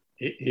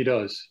 He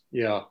does,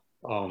 yeah.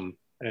 And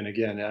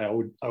again, I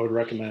would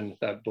recommend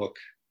that book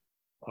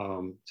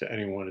to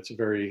anyone. It's a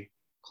very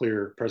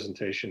clear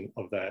presentation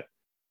of that.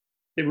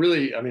 It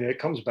really, I mean, it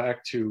comes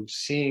back to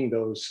seeing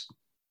those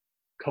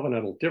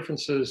covenantal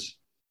differences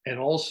and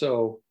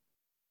also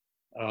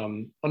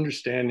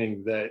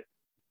understanding that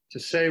to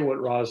say what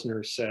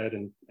Rosner said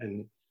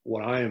and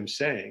what I am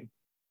saying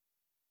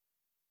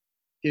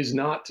is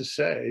not to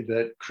say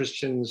that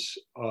Christians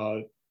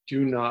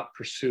do not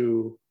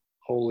pursue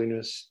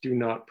holiness, do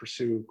not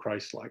pursue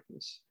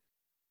Christ-likeness.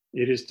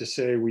 It is to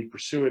say we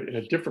pursue it in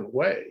a different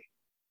way,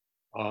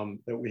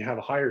 that we have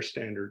a higher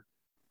standard.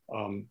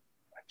 I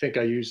think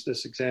I used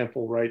this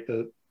example, right?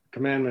 The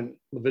commandment,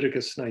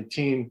 Leviticus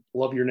 19,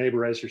 love your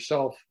neighbor as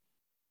yourself.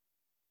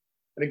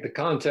 I think the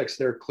context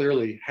there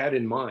clearly had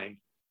in mind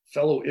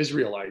fellow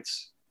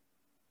Israelites,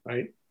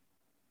 right?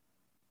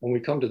 When we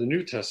come to the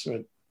New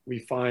Testament, we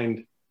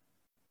find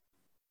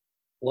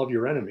love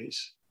your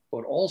enemies,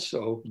 but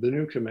also the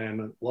new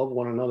commandment, love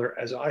one another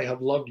as I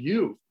have loved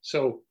you.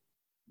 So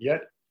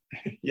yet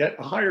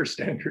a higher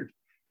standard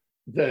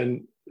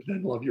than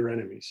love your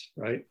enemies,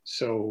 right?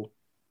 So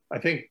I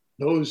think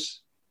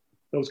those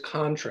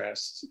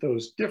contrasts,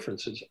 those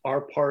differences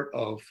are part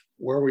of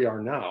where we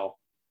are now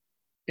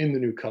in the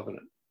new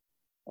covenant.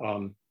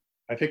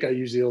 I think I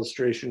use the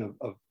illustration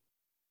of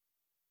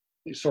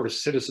sort of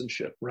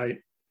citizenship, right?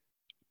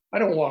 I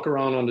don't walk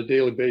around on a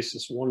daily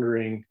basis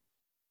wondering,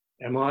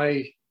 am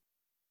I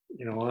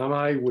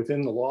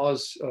within the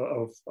laws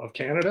of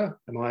Canada?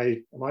 Am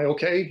I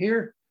okay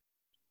here?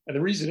 And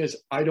the reason is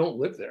I don't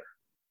live there,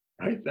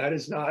 right?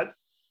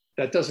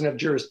 That doesn't have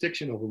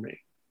jurisdiction over me.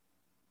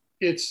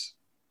 It's,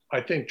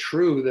 I think,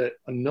 true that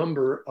a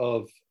number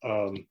of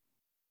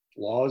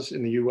laws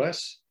in the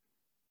US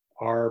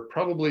are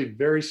probably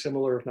very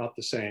similar, if not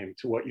the same,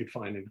 to what you'd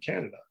find in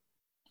Canada.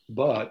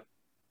 But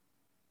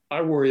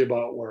I worry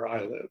about where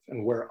I live,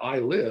 and where I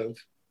live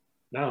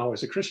now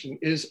as a Christian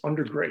is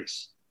under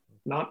grace,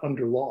 not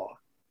under law.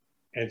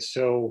 And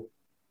so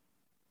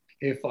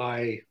if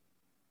I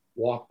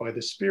walk by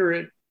the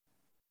Spirit,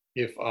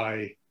 if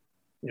I,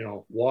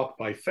 walk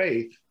by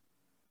faith,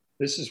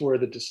 this is where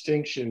the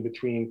distinction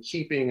between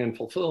keeping and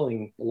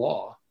fulfilling the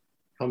law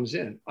comes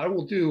in. I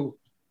will do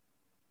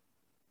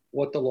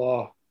what the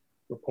law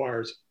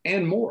requires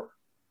and more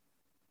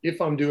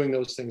if I'm doing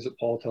those things that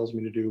Paul tells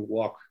me to do: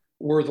 walk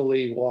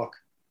worthily, walk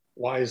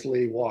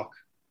wisely, walk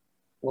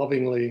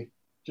lovingly,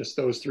 just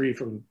those three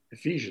from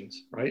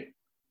Ephesians, right?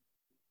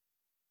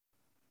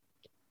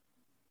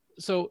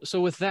 So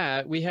with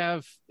that, we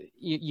have,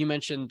 you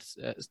mentioned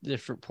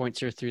different points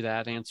here through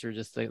that answer,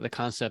 just the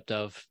concept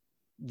of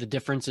the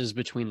differences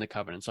between the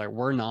covenants. Like,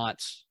 we're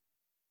not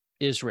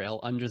Israel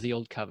under the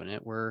old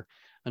covenant. We're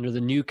under the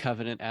new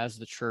covenant as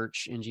the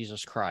church in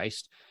Jesus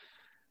Christ.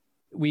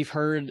 We've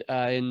heard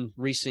in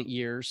recent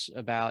years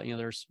about,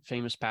 there's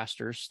famous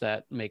pastors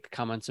that make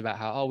comments about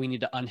how, we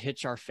need to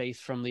unhitch our faith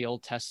from the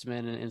Old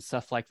Testament and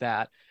stuff like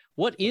that.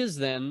 What is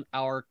then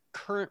our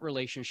current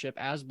relationship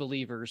as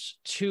believers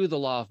to the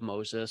law of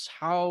Moses?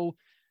 How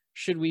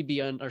should we be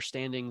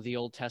understanding the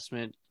Old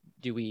Testament?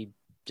 Do we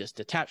just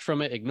detach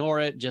from it, ignore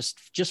it,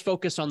 just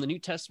focus on the New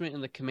Testament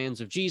and the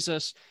commands of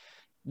Jesus?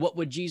 What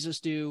would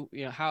Jesus do?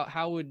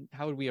 How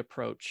would we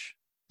approach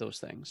those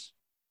things?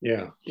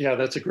 Yeah,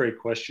 that's a great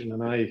question.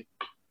 And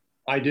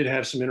I did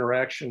have some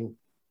interaction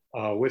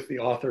with the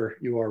author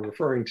you are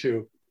referring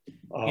to.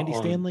 Andy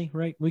Stanley,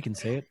 right? We can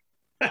say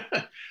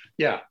it.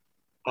 Yeah.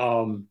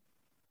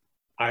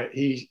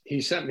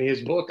 He sent me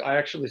his book. I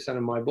actually sent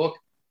him my book.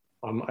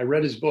 I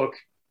read his book.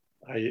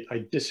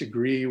 I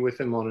disagree with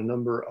him on a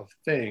number of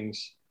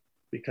things,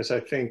 because I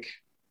think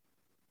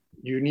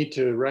you need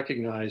to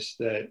recognize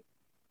that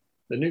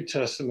the New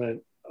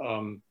Testament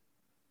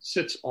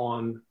sits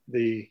on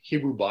the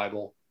Hebrew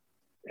Bible.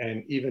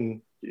 And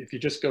even if you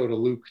just go to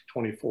Luke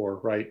 24,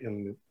 right,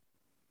 in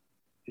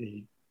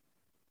the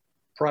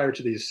prior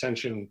to the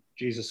ascension,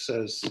 Jesus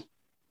says,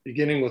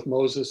 beginning with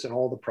Moses and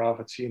all the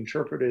prophets, he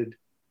interpreted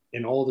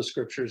in all the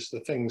scriptures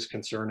the things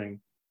concerning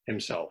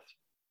himself,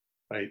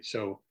 right?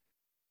 So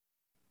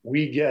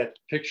we get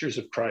pictures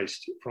of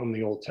Christ from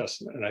the Old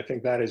Testament. And I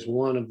think that is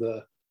one of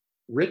the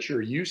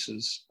richer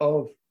uses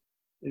of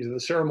the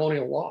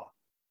ceremonial law,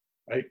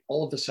 right?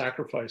 All of the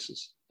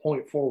sacrifices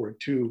point forward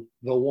to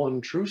the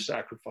one true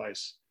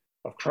sacrifice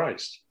of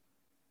Christ.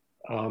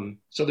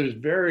 So there's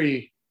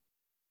very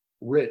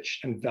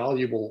rich and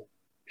valuable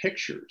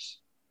pictures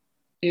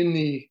in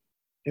the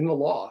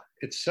law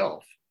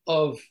itself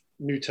of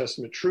New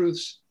Testament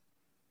truths.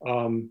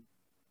 Rosner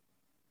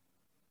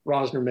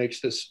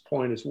makes this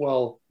point as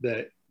well,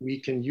 that we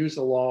can use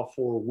the law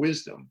for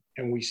wisdom,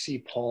 and we see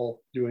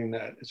Paul doing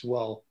that as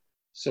well.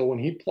 So when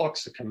he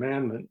plucks a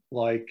commandment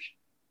like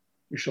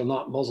you shall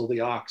not muzzle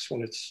the ox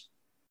when it's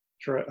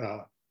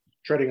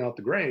treading out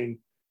the grain,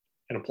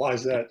 and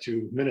applies that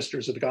to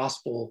ministers of the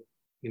gospel,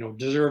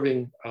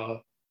 deserving a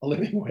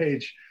living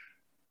wage,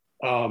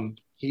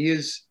 he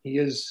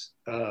is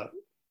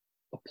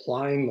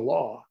applying the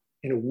law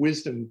in a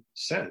wisdom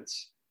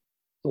sense.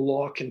 The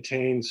law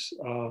contains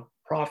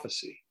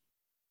prophecy,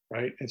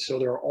 right? And so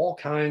there are all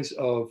kinds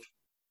of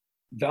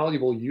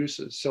valuable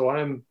uses. So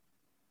I'm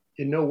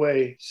in no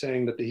way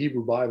saying that the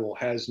Hebrew Bible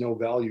has no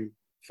value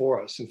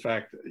for us. In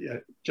fact,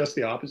 just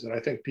the opposite. I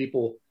think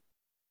people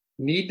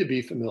need to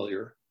be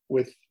familiar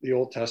with the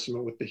Old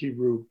Testament, with the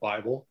Hebrew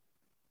Bible.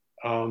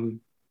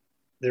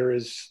 There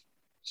is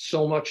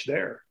so much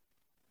there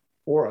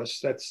for us.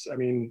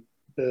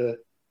 The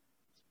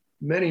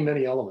many,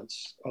 many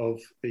elements of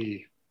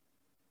the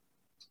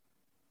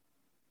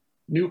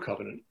New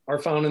Covenant are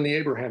found in the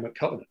Abrahamic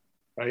covenant,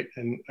 right?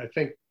 And I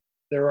think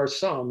there are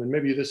some, and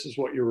maybe this is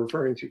what you're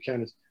referring to,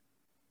 Ken, is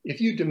if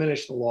you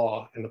diminish the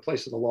law and the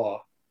place of the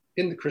law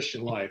in the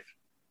Christian life,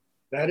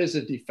 that is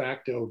a de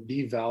facto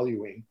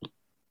devaluing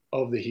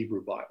of the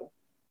Hebrew Bible.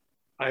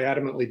 I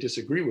adamantly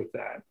disagree with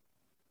that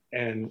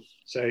and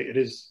say it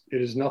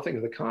is nothing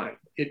of the kind.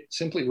 It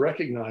simply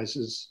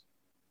recognizes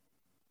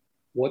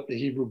what the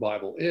Hebrew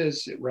Bible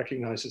is. It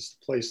recognizes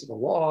the place of the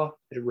law.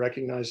 It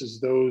recognizes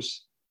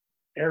those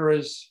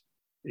eras.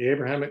 The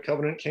Abrahamic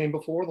covenant came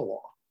before the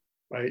law,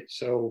 right?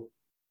 So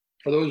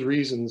for those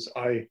reasons,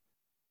 I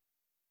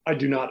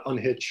do not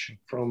unhitch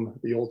from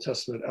the Old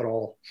Testament at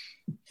all.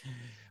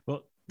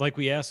 Well, like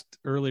we asked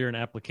earlier, an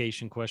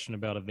application question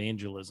about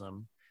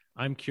evangelism,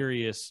 I'm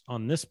curious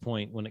on this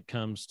point when it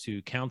comes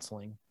to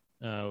counseling,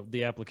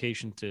 the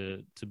application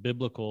to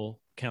biblical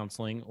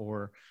counseling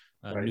or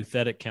Right.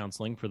 nouthetic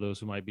counseling, for those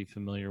who might be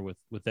familiar with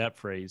that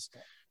phrase.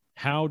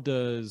 How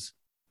does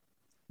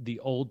the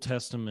Old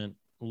Testament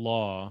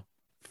law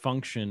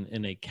function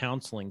in a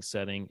counseling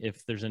setting,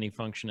 if there's any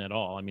function at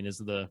all? I mean, is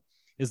the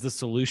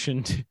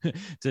solution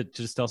to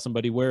just tell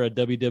somebody wear a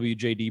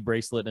WWJD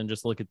bracelet and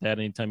just look at that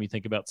anytime you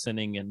think about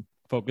sinning and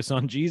focus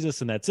on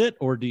Jesus and that's it?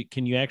 Or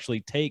can you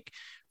actually take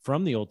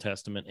from the Old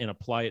Testament and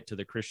apply it to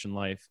the Christian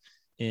life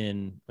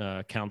in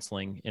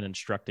counseling and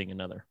instructing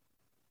another?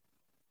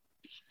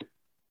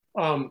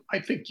 I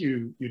think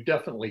you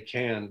definitely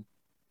can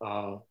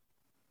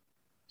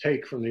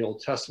take from the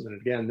Old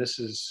Testament. Again, this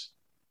is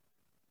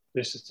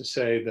to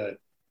say that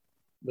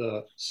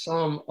the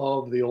sum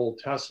of the Old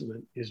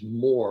Testament is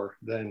more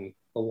than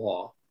the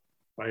law,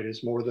 right?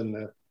 Is more than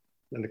the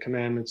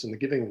commandments and the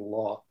giving of the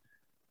law.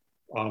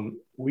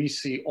 We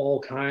see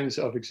all kinds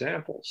of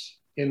examples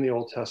in the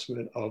Old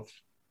Testament of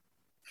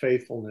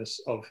faithfulness,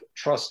 of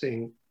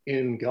trusting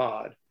in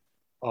God,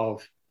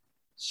 of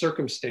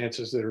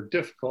circumstances that are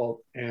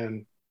difficult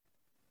and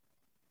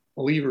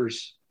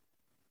believers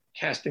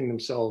casting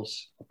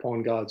themselves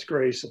upon God's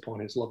grace, upon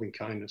his loving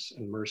kindness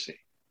and mercy.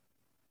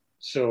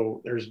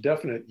 So there's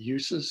definite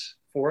uses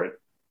for it,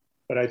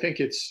 but I think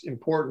it's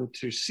important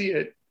to see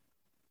it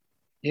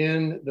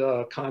in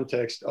the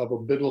context of a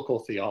biblical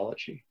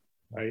theology,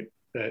 right?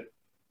 That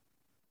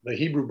the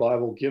Hebrew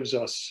Bible gives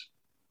us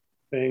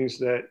things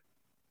that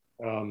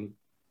are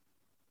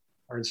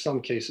in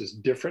some cases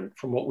different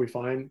from what we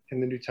find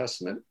in the New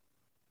Testament.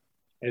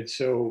 And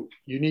so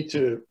you need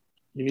to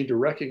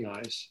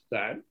recognize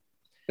that.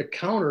 The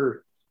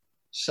counter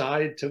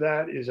side to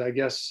that is, I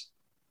guess,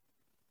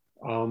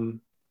 I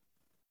don't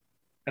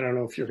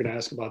know if you're going to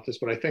ask about this,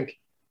 but I think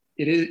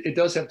it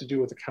does have to do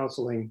with a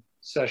counseling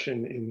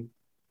session in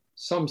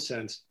some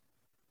sense.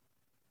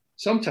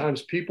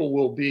 Sometimes people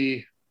will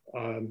be,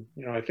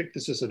 I think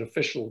this is an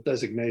official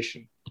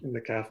designation in the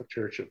Catholic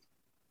Church of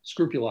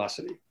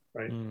scrupulosity,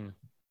 right?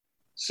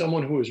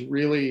 Someone who is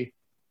really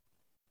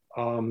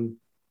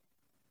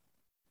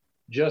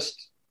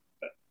just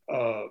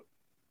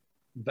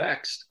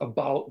vexed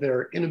about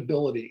their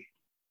inability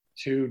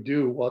to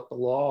do what the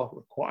law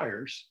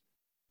requires.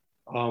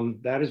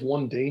 That is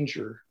one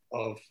danger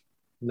of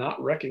not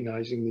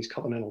recognizing these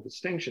covenantal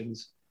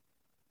distinctions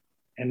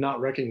and not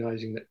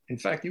recognizing that, in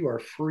fact, you are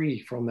free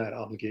from that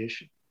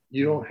obligation.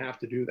 You don't have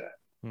to do that.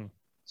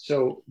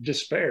 So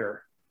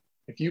despair,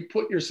 if you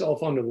put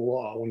yourself under the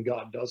law when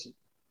God doesn't,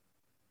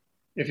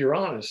 if you're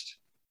honest,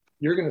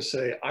 you're going to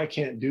say, I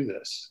can't do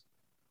this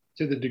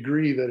to the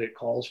degree that it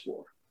calls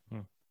for.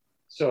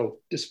 So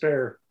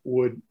despair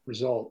would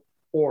result.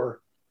 Or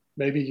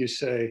maybe you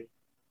say,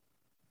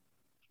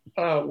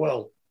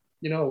 well,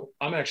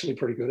 I'm actually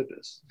pretty good at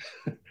this.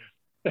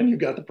 Then you've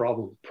got the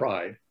problem of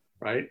pride,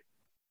 right?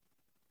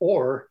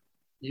 Or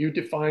you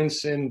define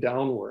sin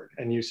downward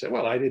and you say,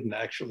 well, I didn't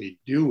actually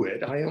do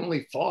it. I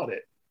only thought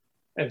it.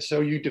 And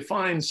so you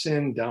define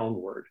sin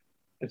downward.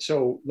 And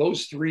so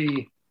those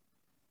three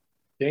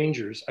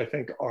dangers, I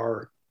think,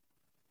 are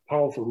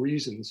powerful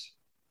reasons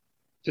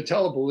to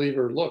tell a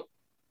believer, look,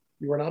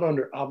 you are not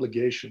under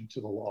obligation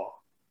to the law.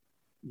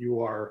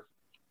 You are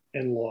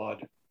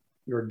enlawed.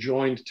 You're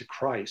joined to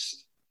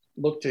Christ.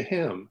 Look to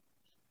him.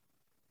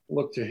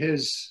 Look to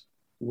his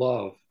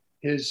love,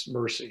 his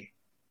mercy.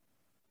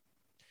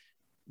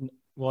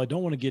 Well, I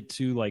don't want to get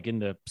too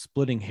into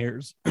splitting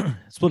hairs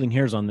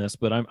on this,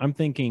 but I'm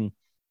thinking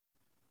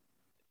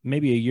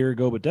maybe a year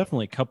ago, but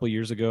definitely a couple of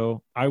years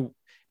ago,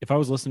 if I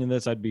was listening to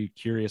this, I'd be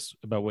curious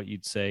about what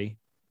you'd say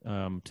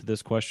to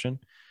this question.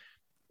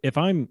 If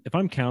I'm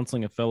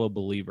counseling a fellow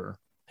believer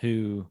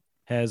who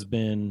has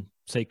been,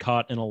 say,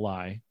 caught in a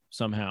lie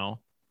somehow,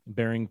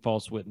 bearing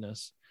false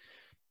witness,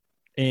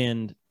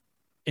 and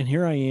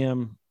here I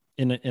am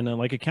in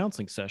a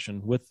counseling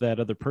session with that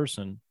other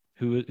person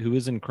who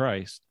is in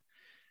Christ,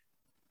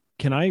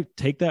 can I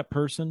take that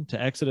person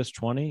to Exodus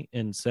 20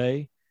 and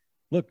say,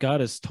 look,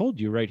 God has told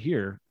you right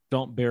here,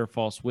 don't bear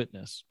false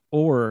witness?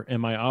 Or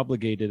am I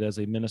obligated as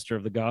a minister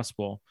of the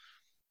gospel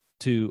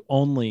to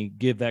only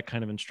give that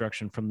kind of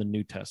instruction from the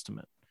New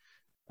Testament?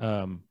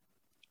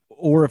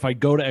 Or if I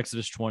go to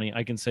Exodus 20,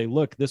 I can say,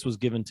 look, this was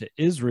given to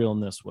Israel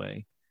in this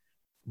way,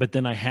 but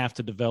then I have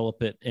to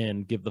develop it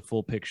and give the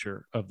full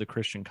picture of the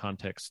Christian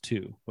context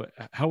too.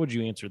 How would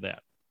you answer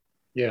that?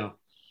 Yeah.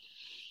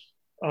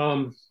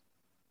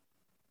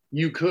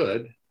 You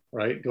could,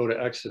 right, go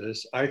to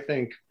Exodus. I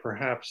think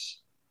perhaps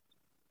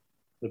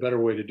the better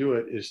way to do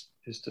it is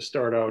to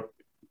start out,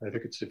 I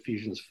think it's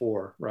Ephesians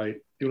 4, right?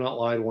 Do not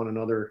lie to one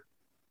another,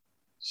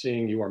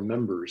 seeing you are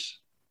members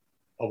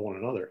of one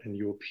another. And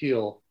you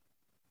appeal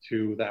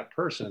to that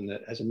person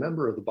that as a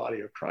member of the body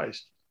of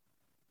Christ,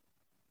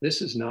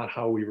 this is not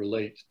how we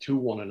relate to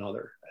one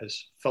another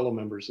as fellow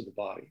members of the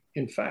body.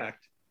 In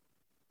fact,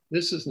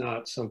 this is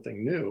not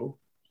something new.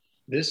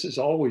 This has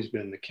always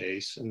been the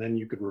case. And then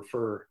you could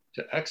refer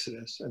to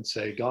Exodus and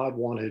say, God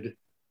wanted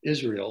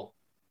Israel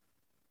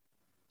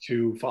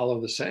to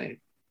follow the same.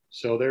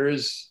 So there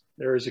is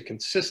a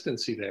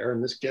consistency there.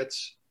 And this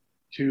gets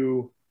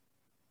to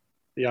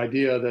the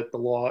idea that the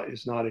law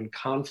is not in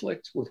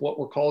conflict with what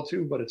we're called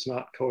to, but it's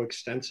not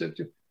coextensive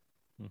to.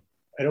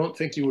 I don't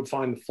think you would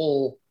find the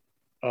full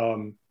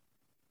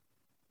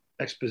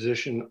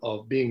exposition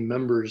of being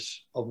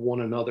members of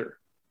one another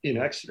in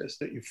Exodus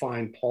that you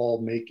find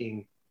Paul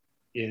making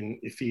in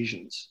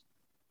Ephesians.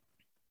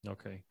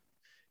 Okay.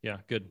 Yeah,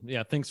 good.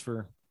 Yeah, thanks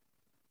for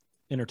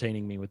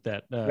entertaining me with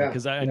that,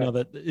 because I know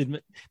that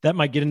that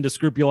might get into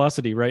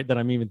scrupulosity, right? That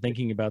I'm even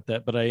thinking about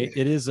that, but it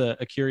is a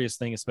curious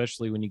thing,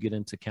 especially when you get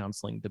into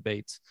counseling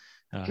debates,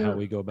 how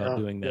we go about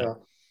doing that.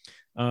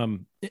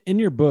 In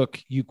your book,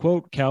 you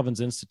quote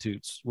Calvin's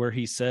Institutes, where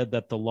he said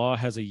that the law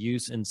has a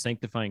use in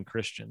sanctifying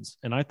Christians.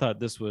 And I thought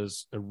this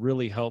was a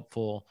really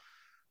helpful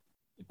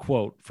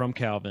quote from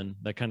Calvin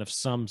that kind of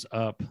sums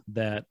up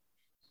that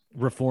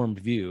Reformed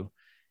view.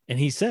 And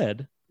he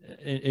said,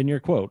 in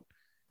your quote,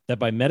 that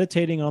by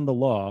meditating on the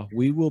law,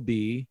 we will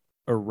be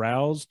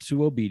aroused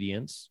to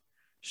obedience,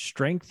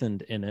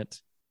 strengthened in it,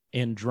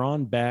 and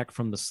drawn back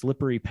from the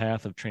slippery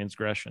path of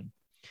transgression.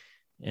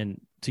 And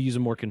to use a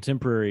more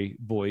contemporary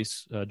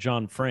voice,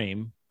 John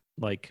Frame,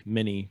 like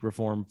many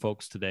Reformed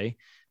folks today,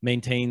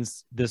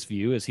 maintains this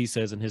view, as he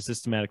says in his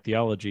Systematic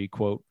Theology,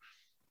 quote,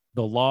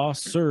 the law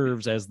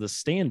serves as the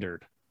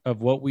standard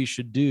of what we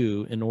should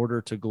do in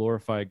order to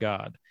glorify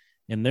God,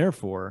 and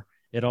therefore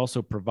it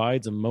also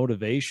provides a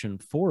motivation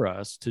for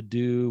us to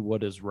do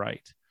what is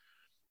right.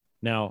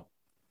 Now,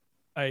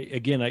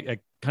 I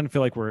kind of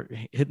feel like we're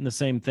hitting the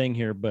same thing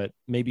here, but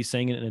maybe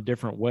saying it in a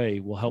different way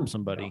will help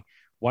somebody.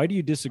 Why do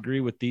you disagree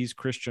with these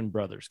Christian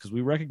brothers? Because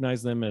we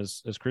recognize them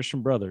as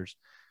Christian brothers.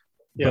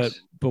 Yes.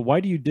 But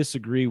why do you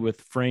disagree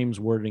with Frame's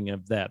wording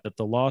of that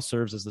the law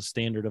serves as the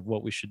standard of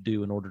what we should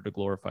do in order to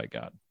glorify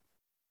God?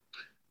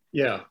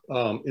 Yeah,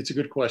 it's a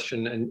good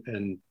question.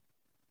 And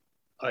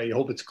I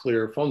hope it's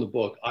clear from the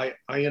book. I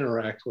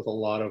interact with a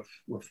lot of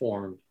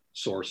Reformed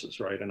sources,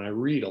 right? And I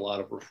read a lot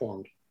of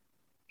Reformed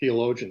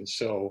theologians.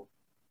 So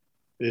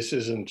this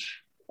isn't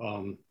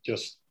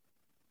just,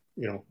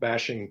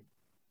 bashing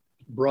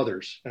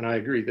brothers. And I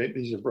agree,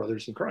 these are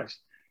brothers in Christ.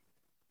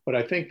 But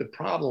I think the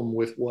problem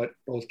with what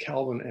both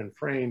Calvin and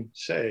Frame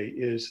say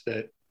is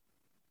that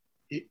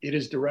it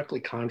is directly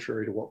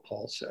contrary to what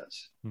Paul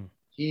says.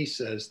 He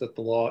says that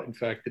the law, in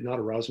fact, did not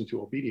arouse him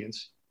to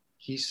obedience.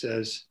 He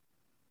says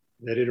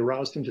that it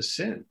aroused him to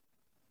sin.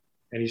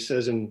 And he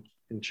says in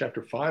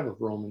chapter 5 of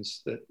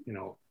Romans that,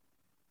 the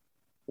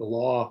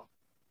law,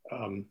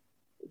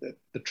 that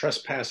the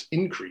trespass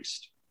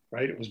increased,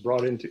 right? It was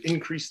brought in to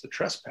increase the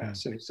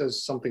trespass. And he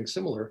says something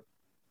similar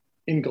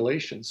in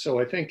Galatians. So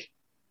I think,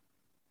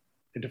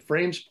 and to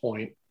Frame's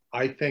point,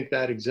 I think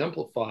that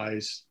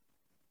exemplifies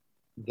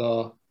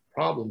the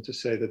problem to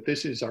say that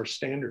this is our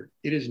standard.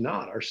 It is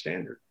not our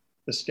standard.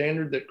 The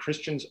standard that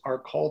Christians are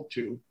called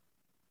to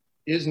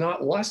is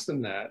not less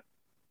than that,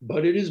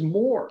 but it is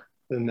more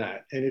than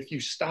that. And if you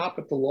stop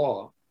at the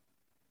law,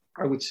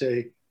 I would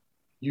say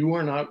you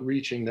are not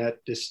reaching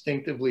that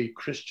distinctively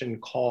Christian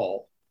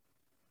call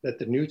that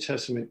the New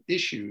Testament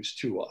issues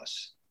to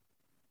us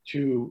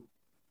to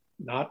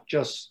not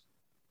just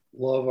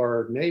love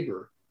our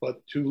neighbor,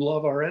 but to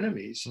love our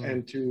enemies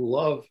and to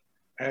love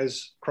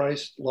as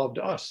Christ loved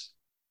us.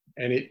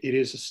 And it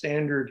is a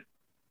standard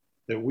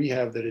that we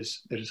have that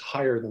is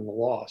higher than the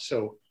law.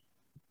 So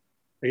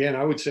again,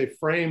 I would say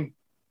Frame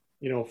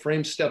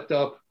stepped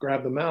up,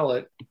 grabbed the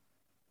mallet,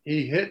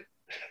 he hit,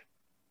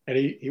 and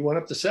he went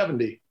up to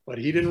 70, but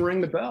he didn't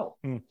ring the bell.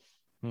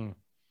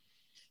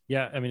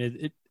 Yeah, I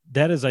mean,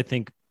 that is, I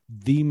think,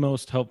 the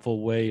most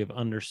helpful way of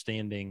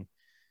understanding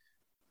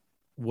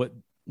what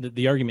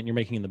the argument you're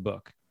making in the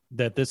book,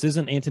 that this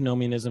isn't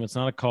antinomianism. It's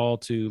not a call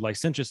to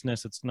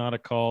licentiousness. It's not a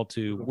call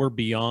to we're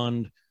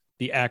beyond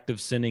the act of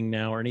sinning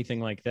now or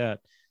anything like that.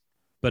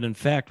 But in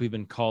fact, we've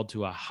been called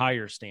to a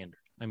higher standard.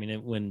 I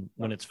mean,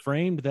 when it's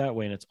framed that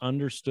way and it's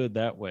understood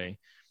that way,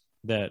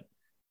 that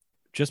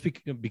just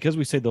because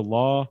we say the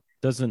law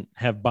doesn't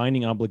have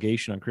binding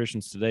obligation on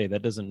Christians today,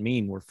 that doesn't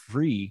mean we're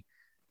free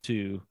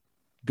to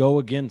go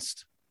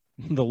against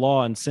the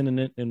law and sin in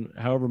it in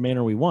however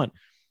manner we want.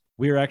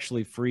 We are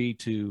actually free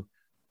to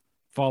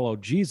follow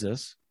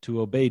Jesus,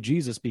 to obey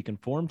Jesus, be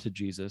conformed to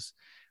Jesus,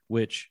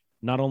 which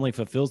not only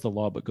fulfills the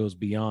law, but goes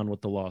beyond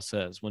what the law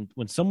says.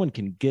 When someone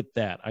can get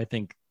that, I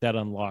think that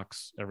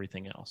unlocks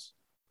everything else.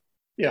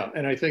 Yeah,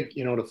 and I think,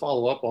 to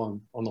follow up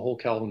on the whole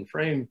Calvin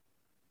Frame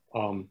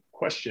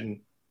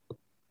question,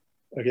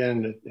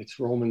 again, it's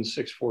Romans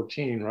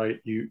 6:14,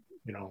 right?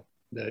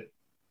 That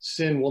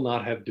sin will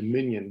not have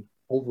dominion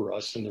over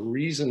us. And the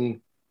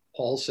reason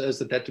Paul says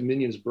that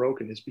dominion is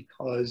broken is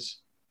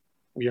because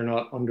we are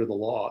not under the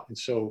law. And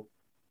so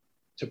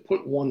to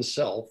put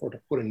oneself or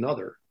to put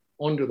another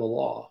under the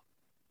law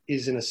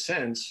is, in a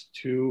sense,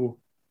 to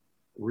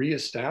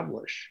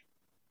reestablish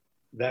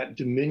that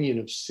dominion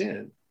of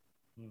sin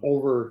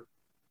over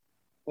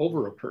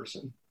a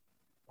person.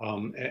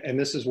 And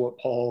this is what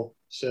Paul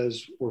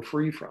says we're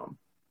free from.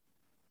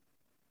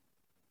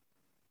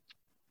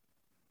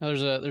 Now,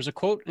 there's a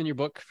quote in your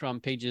book from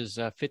pages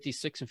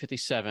 56 and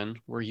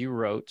 57 where you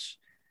wrote,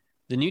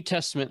 "The New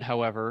Testament,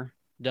 however,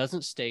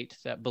 doesn't state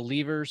that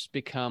believers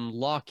become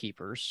law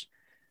keepers.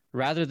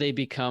 Rather, they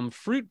become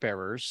fruit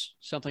bearers,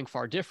 something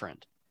far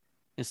different.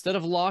 Instead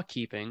of law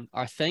keeping,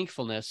 our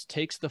thankfulness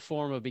takes the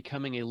form of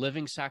becoming a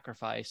living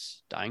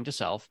sacrifice, dying to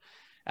self,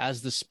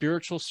 as the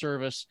spiritual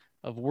service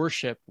of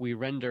worship we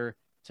render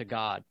to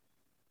God."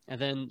 And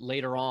then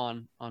later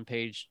on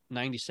page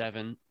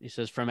 97, he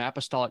says, "From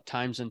apostolic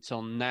times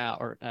until now,"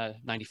 or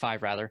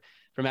 95 rather,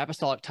 "from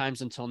apostolic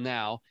times until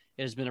now,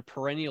 it has been a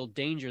perennial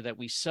danger that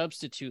we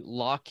substitute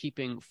law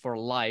keeping for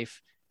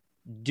life,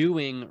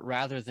 doing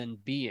rather than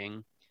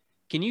being."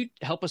 Can you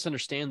help us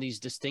understand these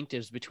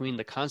distinctives between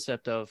the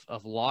concept of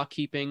law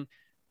keeping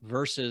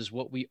versus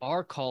what we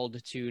are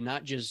called to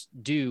not just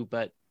do,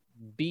 but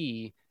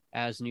be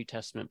as New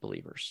Testament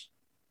believers?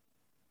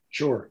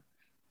 Sure.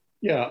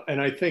 Yeah, and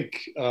I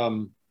think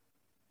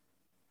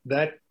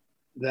that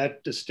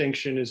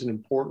distinction is an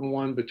important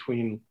one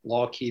between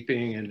law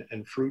keeping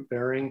and fruit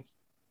bearing.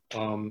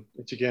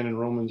 It's again in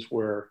Romans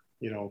where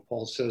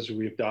Paul says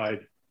we have died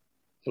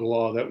to the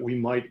law that we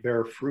might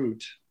bear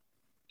fruit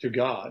to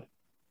God.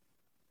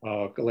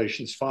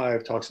 Galatians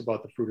 5 talks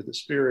about the fruit of the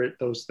Spirit,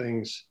 those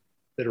things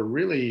that are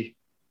really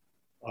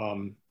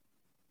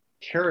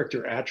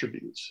character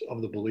attributes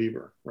of the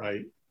believer,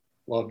 right?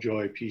 Love,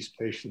 joy, peace,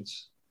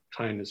 patience,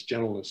 kindness,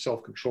 gentleness,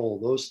 self-control,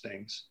 those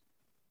things.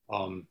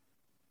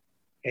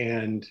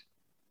 And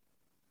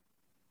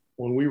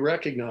when we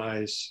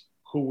recognize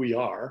who we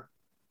are,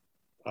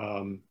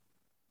 I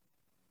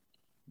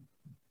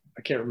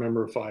can't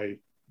remember if I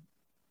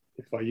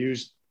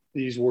used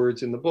these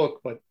words in the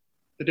book, but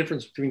the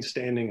difference between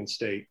standing and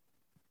state,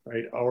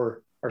 right?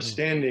 Our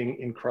standing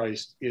in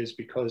Christ is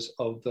because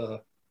of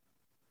the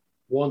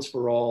once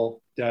for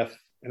all death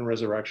and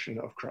resurrection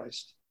of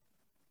Christ.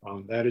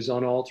 That is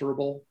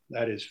unalterable.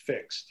 That is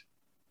fixed.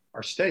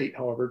 Our state,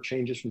 however,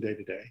 changes from day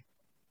to day.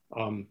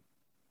 The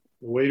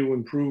way to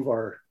improve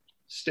our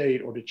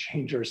state or to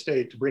change our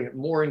state, to bring it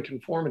more in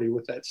conformity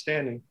with that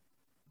standing,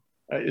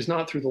 is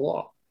not through the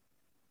law.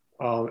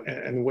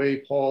 And the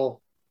way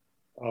Paul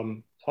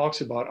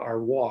talks about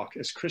our walk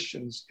as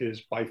Christians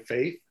is by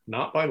faith,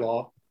 not by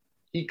law.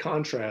 He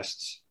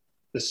contrasts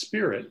the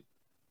Spirit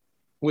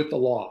with the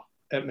law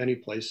at many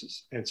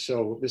places. And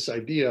so this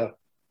idea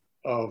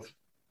of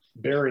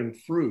bearing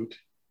fruit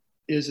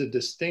is a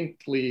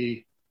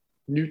distinctly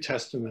New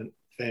Testament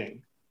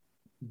thing,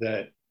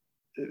 that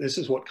this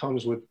is what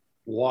comes with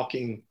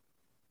walking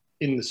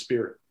in the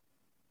Spirit.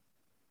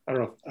 I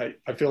don't know.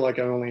 I feel like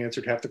I only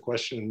answered half the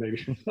question and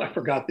maybe I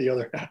forgot the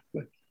other half.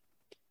 But.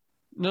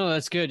 No,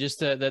 that's good. Just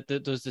that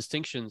those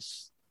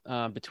distinctions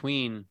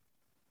between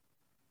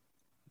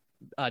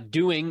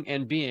doing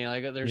and being.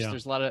 Like there's Yeah.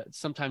 there's a lot of,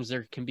 sometimes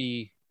there can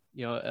be,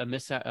 you know, a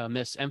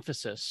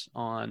misemphasis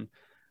on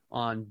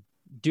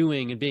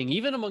doing and being,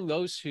 even among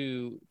those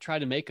who try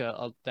to make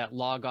that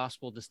law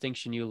gospel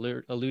distinction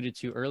you alluded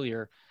to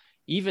earlier.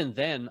 Even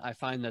then, I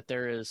find that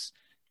there is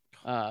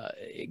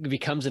it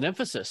becomes an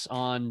emphasis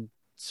on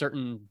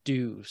certain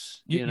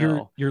do's.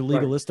 You're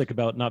legalistic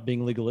about not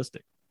being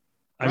legalistic.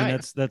 I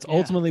mean, that's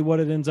ultimately what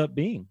it ends up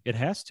being. It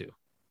has to.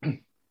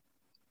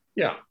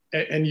 Yeah,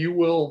 and you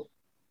will.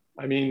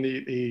 I mean,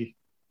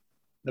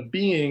 the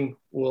being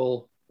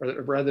will,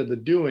 or rather, the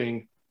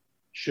doing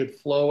should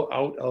flow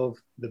out of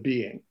the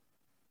being,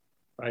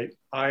 right?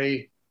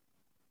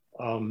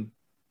 And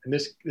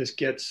this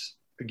gets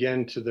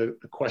again to the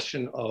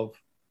question of,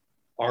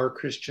 are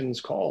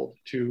Christians called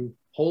to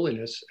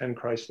holiness and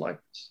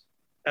Christ-likeness?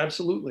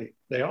 Absolutely,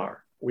 they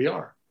are. We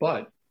are,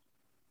 but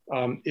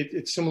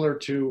it's similar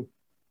to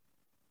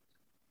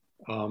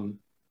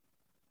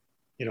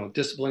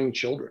disciplining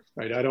children,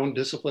 right? I don't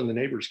discipline the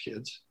neighbor's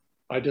kids.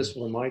 I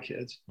discipline my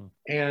kids.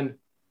 And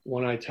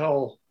when I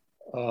tell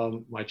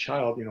my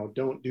child,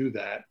 don't do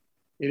that,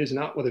 it is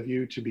not with a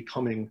view to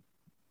becoming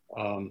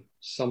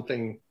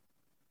something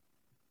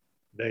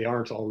they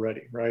aren't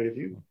already, right?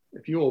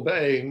 If you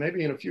obey,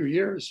 maybe in a few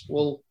years,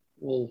 we'll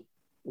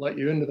let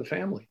you into the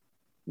family.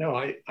 No,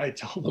 I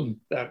tell them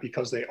that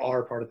because they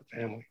are part of the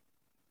family.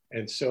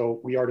 And so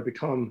we are to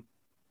become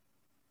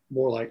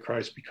more like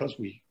Christ because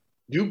we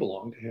do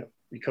belong to him,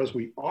 because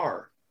we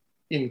are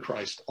in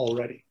Christ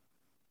already.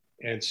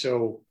 And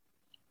so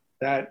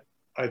that,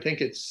 I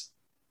think it's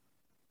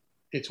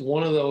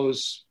one of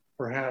those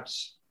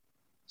perhaps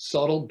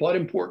subtle but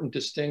important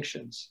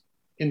distinctions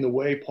in the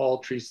way Paul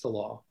treats the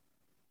law.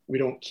 We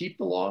don't keep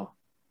the law,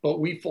 but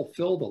we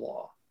fulfill the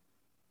law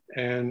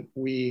and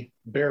we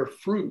bear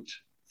fruit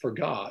for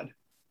God.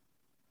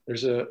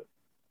 There's a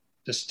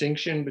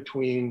distinction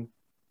between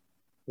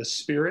the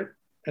Spirit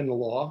and the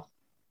law.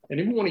 And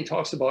even when he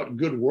talks about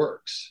good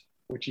works,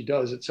 which he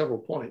does at several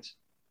points,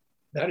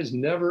 that is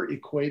never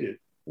equated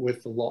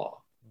with the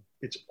law.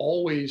 It's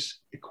always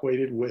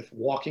equated with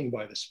walking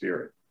by the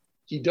Spirit.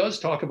 He does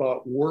talk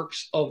about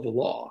works of the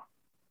law,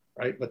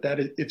 right? But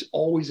it's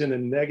always in a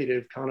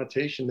negative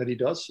connotation that he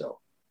does so.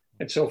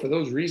 And so for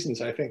those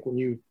reasons, I think when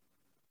you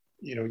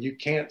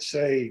can't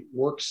say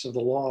works of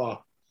the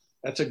law,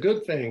 that's a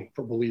good thing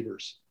for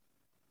believers.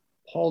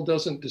 Paul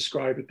doesn't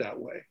describe it that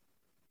way.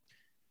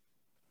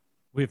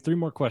 We have 3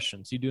 more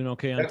questions. You doing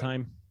okay on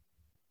time?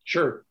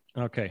 Sure.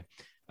 Okay.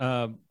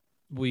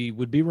 We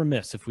would be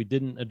remiss if we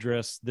didn't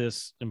address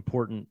this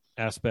important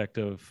aspect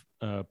of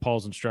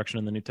Paul's instruction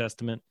in the New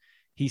Testament.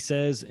 He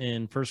says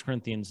in 1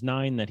 Corinthians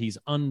 9 that he's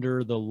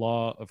under the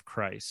law of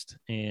Christ.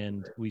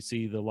 And we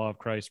see the law of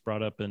Christ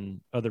brought up in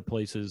other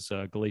places.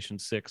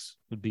 Galatians 6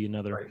 would be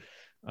another.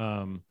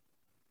 Right.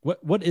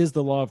 What is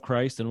the law of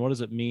Christ, and what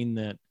does it mean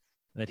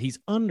that he's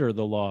under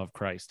the law of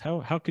Christ?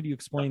 How could you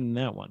explain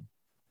that one?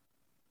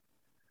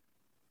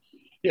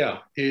 Yeah,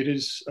 it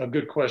is a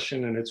good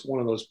question. And it's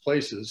one of those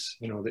places,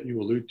 that you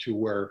allude to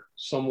where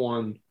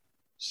someone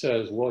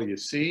says, well, you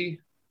see,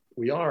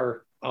 we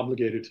are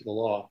obligated to the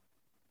law.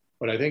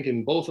 But I think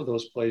in both of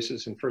those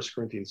places, in 1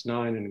 Corinthians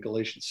 9 and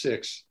Galatians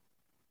 6,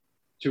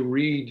 to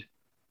read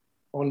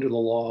under the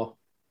law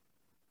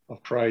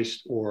of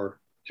Christ or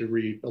to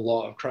read the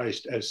law of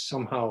Christ as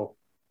somehow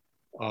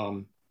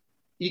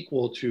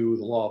equal to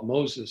the law of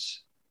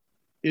Moses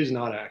is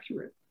not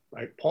accurate,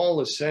 right?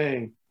 Paul is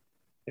saying,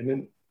 and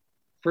then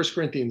 1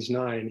 Corinthians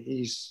 9,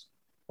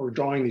 we're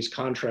drawing these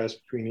contrasts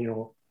between,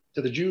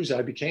 to the Jews,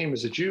 I became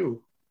as a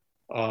Jew,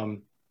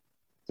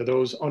 to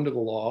those under the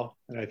law.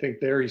 And I think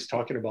there he's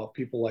talking about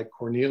people like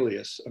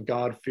Cornelius, a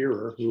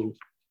God-fearer who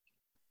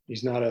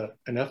he's not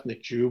an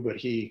ethnic Jew, but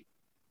he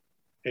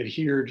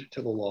adhered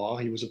to the law.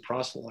 He was a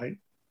proselyte.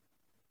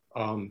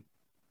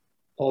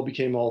 Paul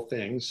became all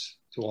things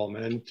to all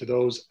men. To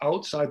those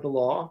outside the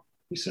law,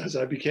 he says,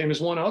 I became as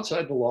one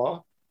outside the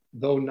law,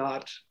 though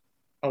not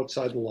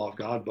outside the law of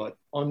God, but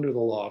under the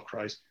law of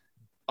Christ.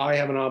 I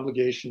have an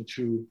obligation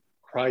to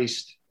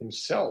Christ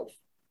himself,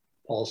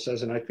 Paul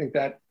says. And I think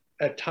that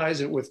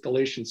ties it with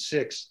Galatians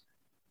 6.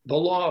 The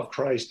law of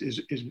Christ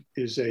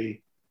is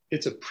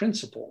a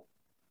principle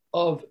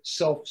of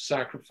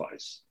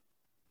self-sacrifice.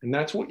 And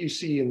that's what you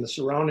see in the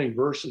surrounding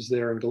verses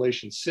there in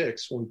Galatians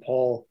 6 when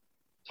Paul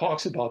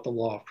talks about the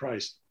law of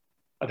Christ.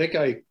 I think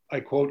I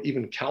quote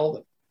even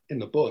Calvin in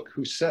the book,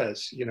 who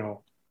says,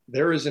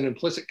 there is an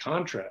implicit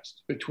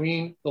contrast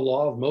between the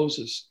law of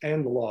Moses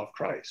and the law of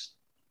Christ.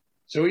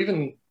 So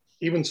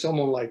even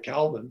someone like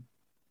Calvin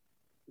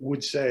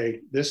would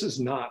say this is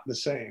not the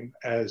same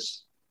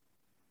as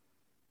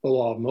the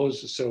law of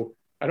Moses. So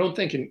I don't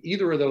think in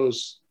either of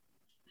those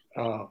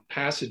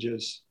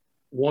passages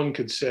one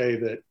could say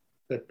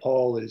that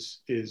Paul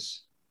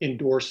is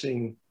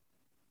endorsing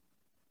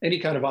any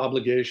kind of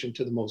obligation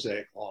to the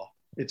Mosaic law.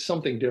 It's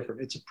something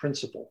different. It's a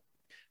principle.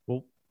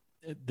 Well,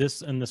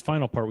 this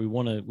final part,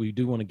 we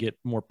do want to get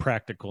more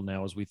practical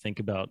now as we think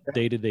about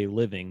day-to-day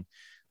living.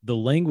 the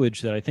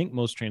language that I think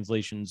most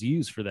translations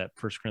use for that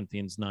 1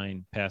 Corinthians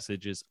 9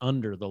 passage is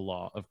under the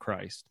law of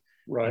Christ.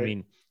 Right. I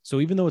mean, so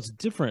even though it's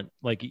different,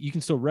 like you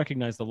can still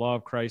recognize the law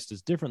of Christ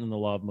is different than the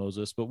law of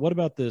Moses, but what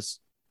about this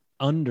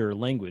under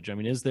language? I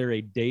mean, is there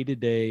a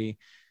day-to-day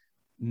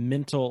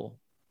mental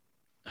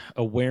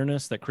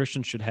awareness that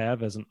Christians should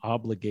have as an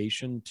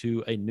obligation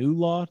to a new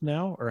law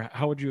now, or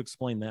how would you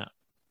explain that?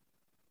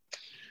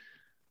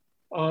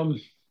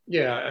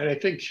 Yeah, and I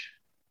think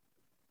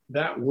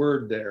that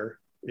word there,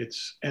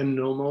 it's en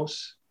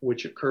nomos,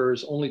 which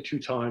occurs only 2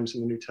 times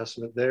in the New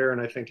Testament there,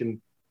 and I think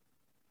in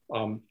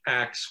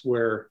Acts,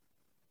 where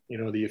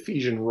the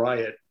Ephesian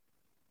riot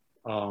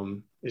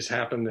is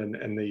happened,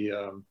 and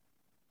the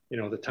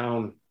the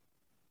town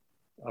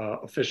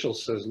official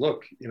says,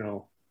 look,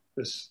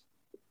 this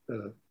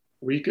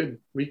we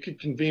could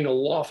convene a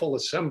lawful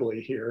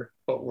assembly here,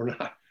 but we're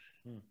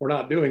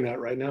not doing that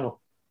right now.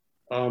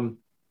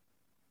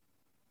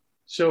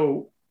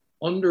 So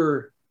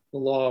under the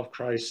law of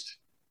Christ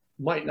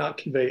might not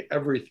convey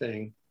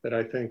everything that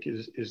I think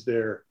is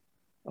there.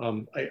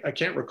 I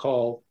can't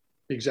recall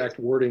the exact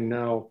wording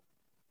now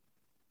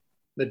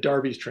that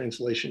Darby's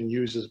translation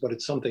uses, but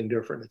it's something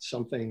different. It's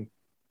something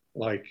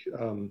like,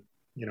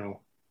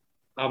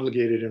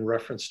 obligated in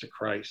reference to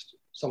Christ,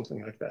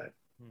 something like that.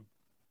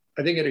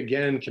 I think it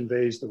again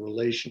conveys the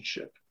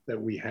relationship that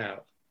we have.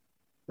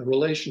 The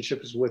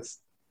relationship is with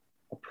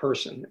a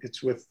person.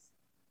 It's with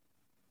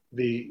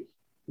the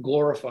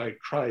glorified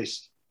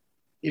Christ.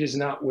 It is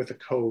not with a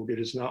code. It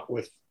is not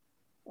with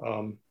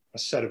a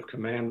set of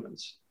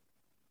commandments.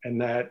 And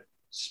that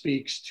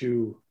speaks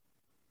to,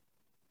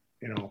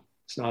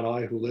 it's not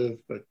I who live,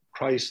 but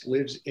Christ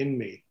lives in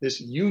me. This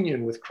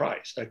union with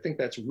Christ. I think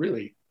that's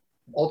really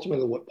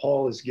ultimately what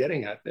Paul is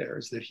getting at there,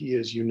 is that he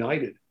is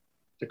united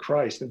to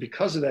Christ. And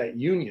because of that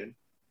union,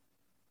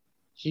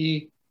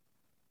 it's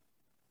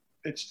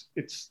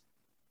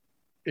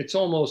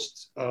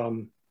almost,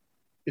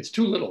 it's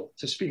too little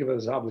to speak of it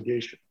as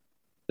obligation.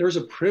 There's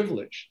a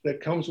privilege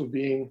that comes with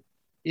being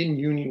in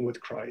union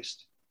with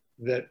Christ,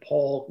 that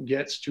Paul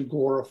gets to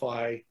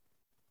glorify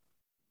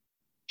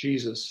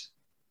Jesus,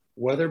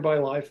 whether by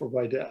life or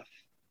by death,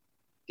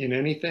 in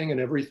anything and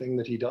everything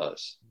that he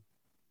does.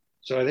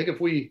 So I think if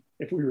we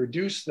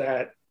reduce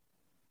that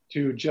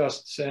to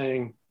just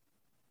saying,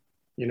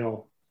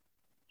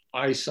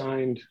 I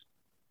signed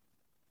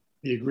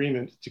the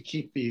agreement to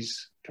keep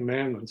these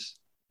commandments,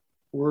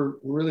 we're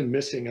really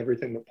missing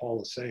everything that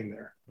Paul is saying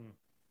there.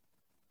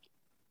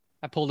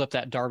 I pulled up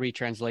that Darby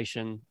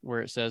translation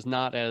where it says,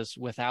 not as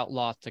without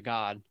law to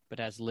God, but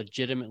as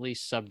legitimately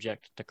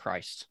subject to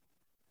Christ.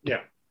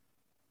 Yeah,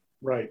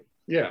 right.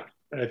 Yeah.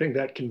 And I think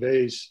that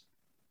conveys,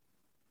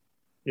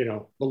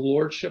 the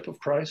lordship of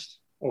Christ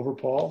over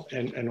Paul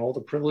and all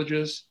the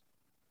privileges.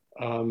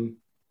 And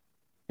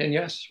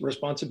yes,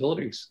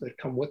 responsibilities that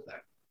come with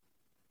that.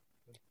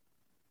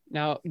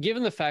 Now,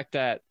 given the fact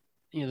that,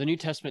 the New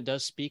Testament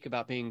does speak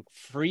about being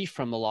free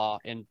from the law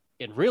in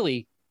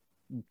really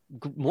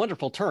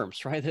wonderful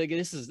terms, right?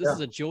 This is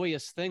a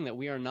joyous thing that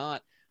we are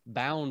not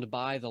bound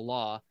by the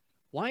law.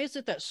 Why is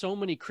it that so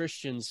many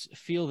Christians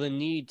feel the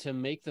need to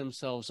make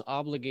themselves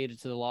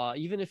obligated to the law,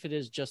 even if it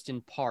is just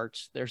in part?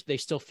 They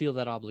still feel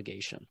that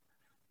obligation.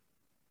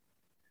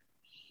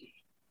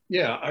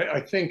 Yeah,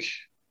 I think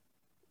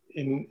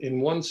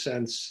in one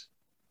sense,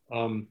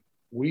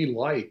 we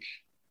like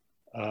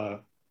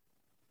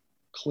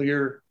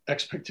clear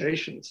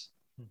expectations,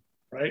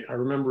 right? I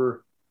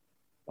remember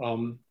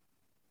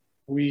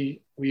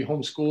we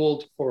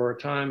homeschooled for a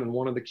time, and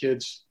one of the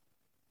kids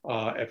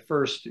at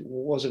first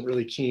wasn't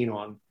really keen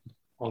on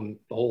the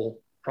whole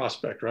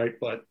prospect, right?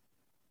 But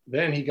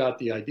then he got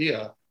the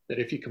idea that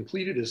if he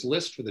completed his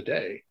list for the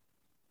day,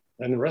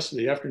 then the rest of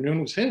the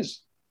afternoon was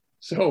his.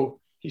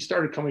 So he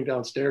started coming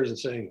downstairs and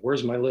saying,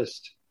 "Where's my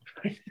list?"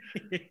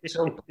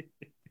 So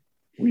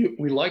we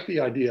like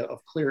the idea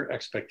of clear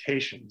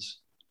expectations.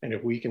 And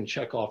if we can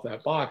check off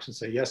that box and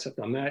say, yes, I've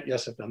done that.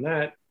 Yes, I've done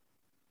that.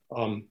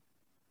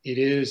 It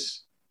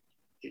is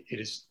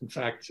in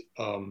fact,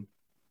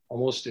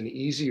 almost an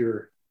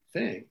easier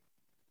thing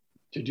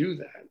to do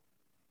that.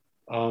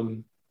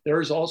 There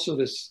is also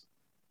this,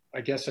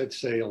 I guess I'd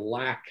say, a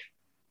lack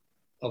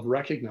of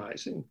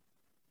recognizing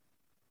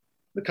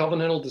the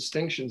covenantal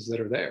distinctions that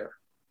are there,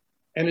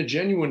 and a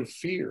genuine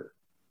fear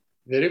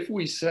that if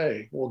we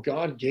say, well,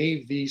 God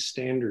gave these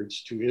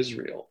standards to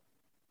Israel,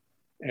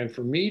 and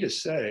for me to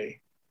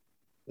say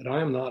that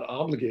I am not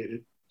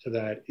obligated to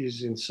that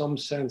is in some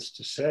sense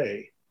to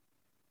say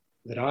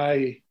that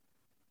I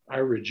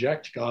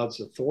reject God's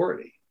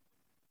authority.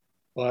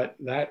 But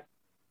that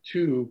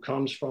too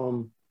comes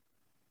from,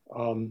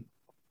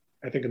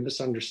 I think, a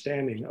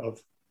misunderstanding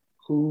of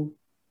who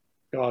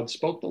God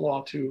spoke the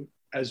law to,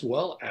 as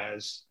well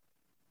as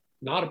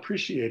not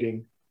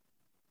appreciating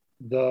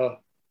the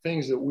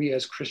things that we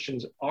as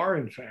Christians are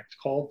in fact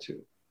called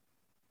to.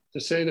 To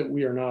say that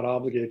we are not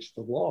obligated to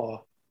the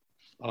law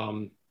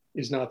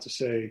is not to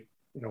say,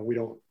 we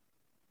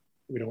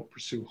don't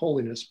pursue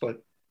holiness.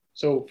 But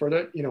so for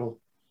that,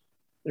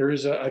 there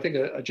is, I think,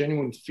 a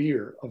genuine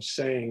fear of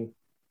saying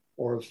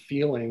or of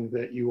feeling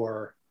that you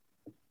are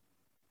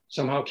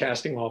somehow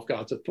casting off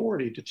God's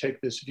authority to take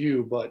this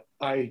view, but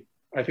I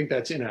think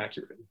that's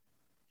inaccurate.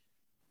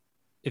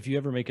 If you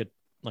ever make a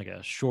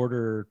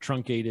shorter,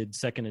 truncated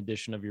second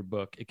edition of your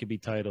book, it could be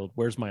titled,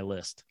 "Where's My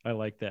List?" I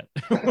like that.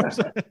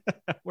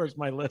 Where's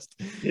my list?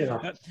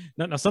 Yeah.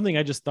 Now, something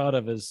I just thought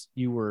of as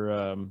you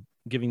were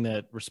giving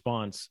that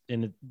response,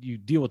 and you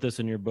deal with this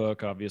in your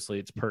book, obviously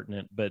it's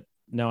pertinent, but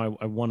now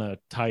I want to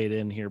tie it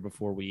in here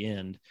before we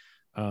end.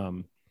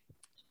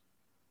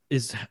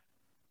 Is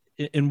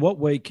in what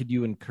way could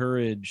you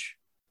encourage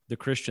the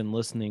Christian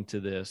listening to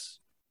this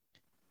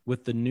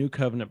with the new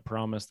covenant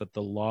promise that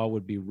the law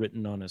would be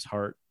written on his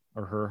heart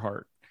or her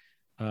heart?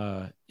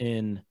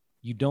 And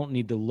you don't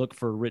need to look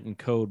for a written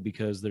code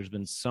because there's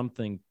been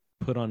something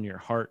put on your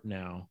heart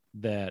now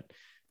that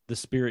the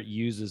Spirit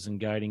uses in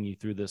guiding you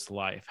through this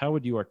life. How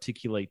would you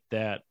articulate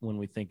that when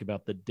we think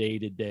about the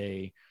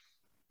day-to-day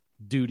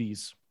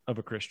duties of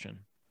a Christian?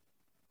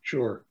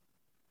 Sure.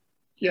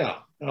 Yeah,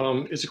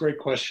 it's a great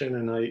question.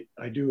 And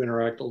I do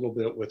interact a little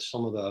bit with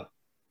some of the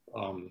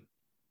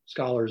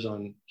scholars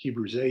on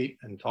Hebrews 8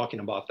 and talking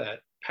about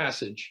that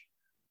passage.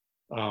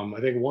 I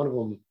think one of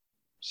them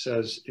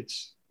says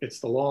it's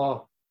the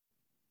law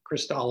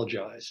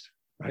Christologized,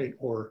 right?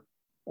 Or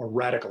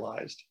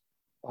radicalized.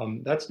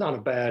 That's not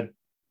a bad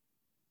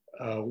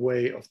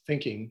way of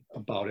thinking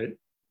about it.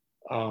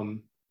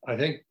 I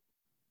think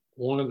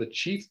one of the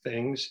chief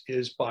things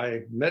is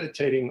by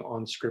meditating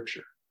on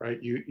Scripture, right?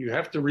 You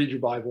have to read your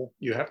Bible.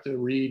 You have to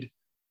read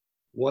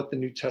what the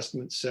New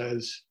Testament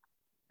says.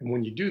 And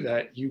when you do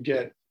that, you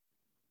get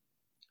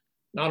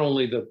not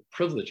only the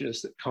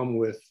privileges that come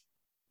with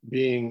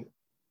being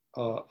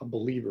a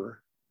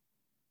believer,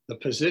 the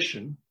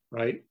position,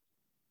 right?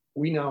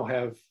 We now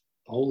have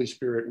the Holy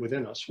Spirit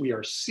within us. We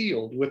are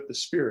sealed with the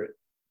Spirit.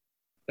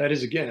 That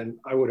is, again,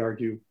 I would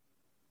argue,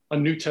 a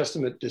New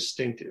Testament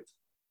distinctive.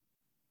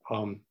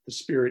 The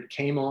Spirit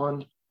came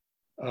on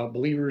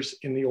believers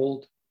in the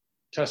Old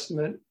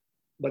Testament,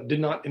 but did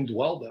not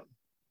indwell them.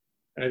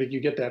 And I think you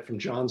get that from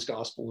John's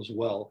gospel as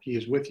well. He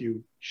is with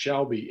you,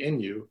 shall be in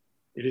you.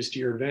 It is to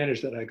your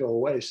advantage that I go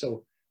away.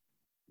 So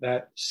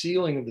that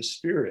sealing of the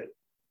Spirit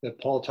that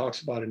Paul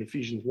talks about in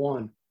Ephesians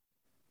 1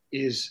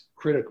 is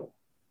critical.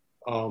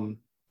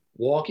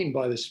 Walking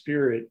by the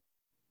Spirit,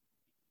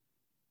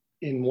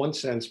 in one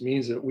sense,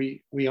 means that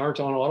we aren't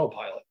on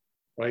autopilot,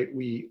 right?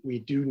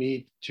 We do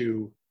need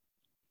to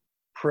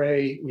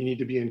pray. We need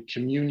to be in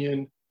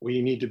communion.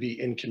 We need to be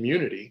in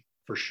community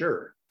for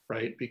sure,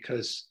 right?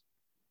 Because,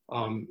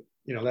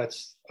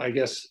 that's, I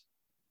guess,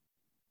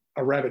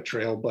 a rabbit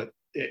trail, but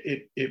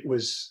it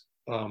was,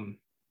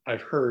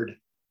 I've heard,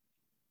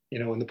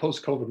 in the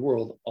post-COVID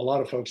world, a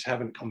lot of folks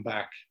haven't come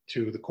back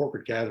to the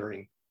corporate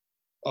gathering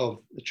of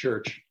the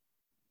church.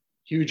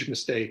 Huge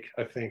mistake.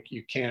 I think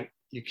you can't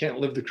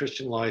live the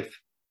Christian life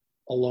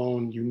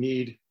alone. You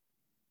need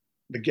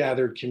the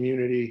gathered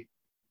community.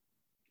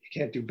 You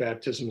can't do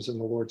baptisms in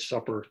the Lord's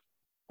Supper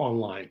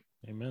online.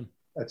 Amen.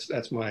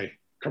 That's my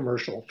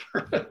commercial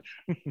for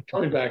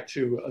coming back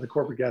to the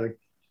corporate gathering.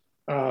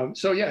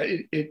 So yeah,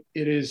 it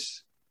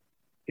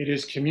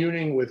is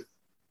communing with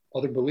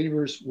other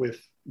believers,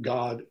 with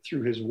God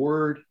through His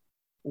Word,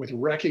 with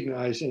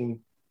recognizing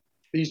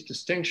these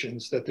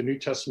distinctions that the New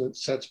Testament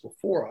sets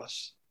before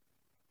us,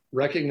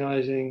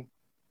 recognizing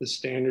the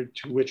standard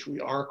to which we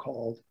are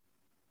called,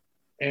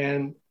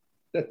 and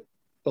that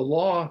the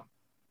law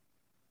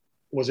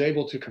was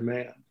able to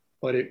command,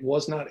 but it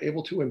was not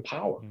able to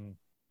empower.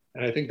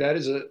 And I think that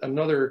is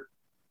another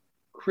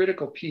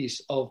critical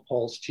piece of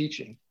Paul's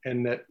teaching,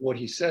 and that what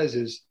he says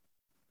is,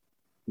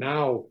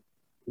 now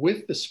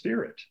with the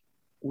Spirit,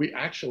 we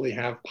actually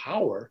have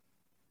power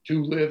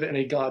to live in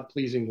a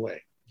God-pleasing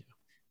way.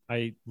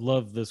 I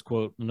love this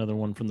quote, another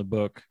one from the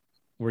book,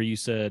 where you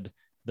said,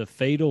 the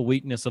fatal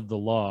weakness of the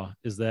law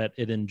is that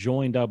it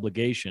enjoined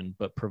obligation,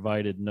 but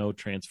provided no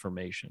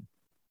transformation.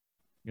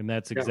 And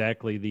that's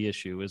exactly the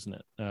issue, isn't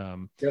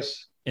it?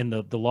 Yes. And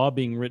the law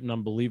being written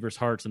on believers'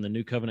 hearts in the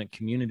new covenant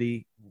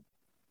community,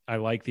 I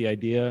like the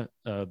idea,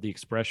 the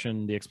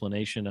expression, the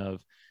explanation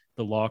of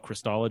the law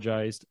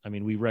Christologized. I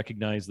mean, we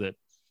recognize that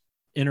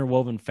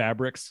interwoven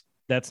fabrics,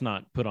 that's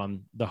not put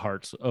on the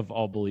hearts of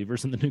all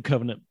believers in the new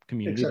covenant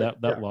community,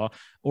 that law.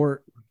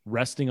 Or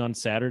resting on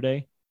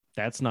Saturday,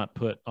 that's not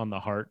put on the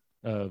heart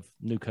of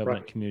new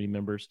covenant community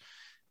members.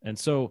 And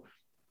so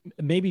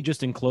maybe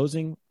just in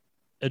closing,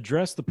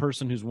 address the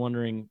person who's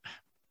wondering,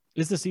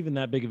 is this even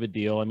that big of a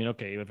deal? I mean,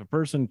 okay, if a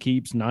person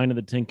keeps 9 of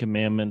the 10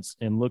 commandments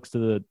and looks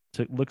to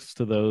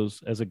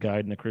those as a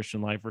guide in the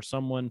Christian life, or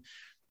someone,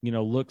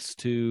 looks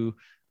to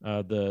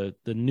the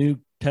New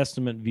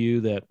Testament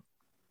view that,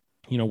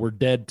 we're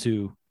dead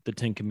to the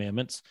 10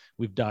 commandments.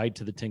 We've died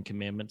to the 10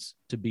 commandments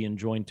to be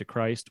enjoined to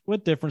Christ.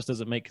 What difference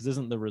does it make? Because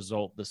isn't the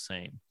result the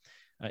same?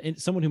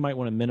 And someone who might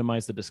want to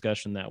minimize the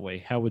discussion that way,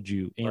 how would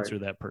you answer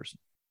that person?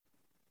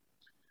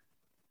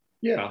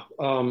 Yeah,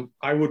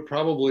 I would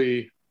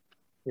probably,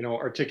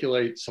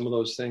 articulate some of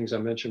those things I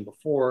mentioned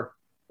before.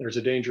 There's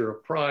a danger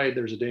of pride.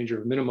 There's a danger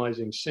of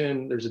minimizing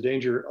sin. There's a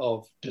danger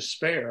of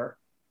despair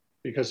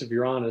because if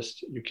you're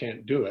honest, you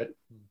can't do it.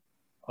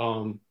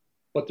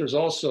 But there's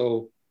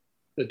also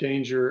the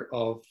danger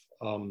of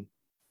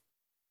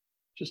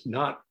just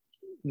not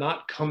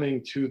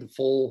coming to the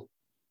full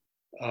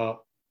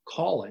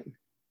calling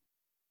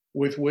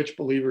with which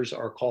believers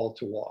are called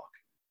to walk.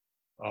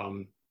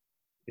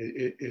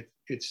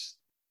 It's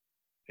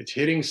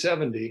hitting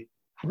 70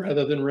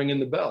 rather than ringing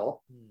the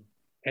bell,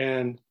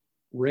 and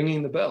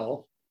ringing the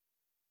bell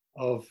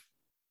of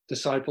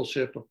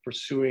discipleship, of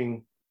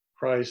pursuing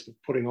Christ, of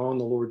putting on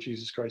the Lord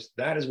Jesus Christ.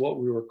 That is what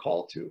we were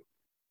called to.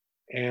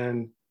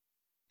 And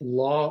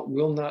law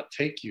will not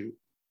take you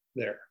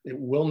there. It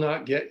will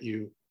not get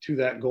you to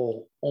that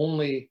goal.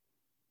 Only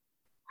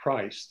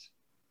Christ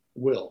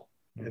will.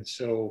 And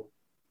so,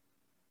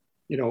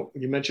 you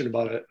mentioned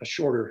about a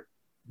shorter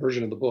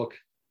version of the book.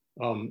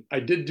 I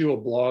did do a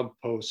blog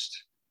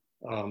post,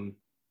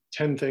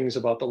 10 things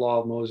about the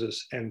law of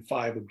Moses and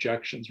 5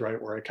 objections,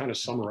 right? Where I kind of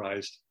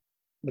summarized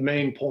the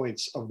main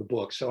points of the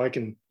book. So I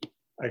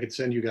could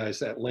send you guys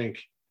that link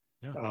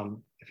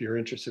if you're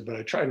interested, but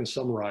I tried and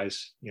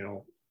summarize,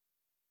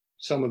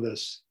 some of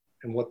this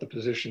and what the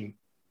position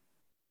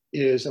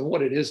is and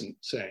what it isn't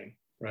saying,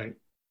 right?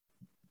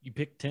 You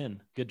picked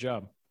 10. Good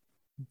job.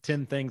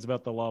 10 things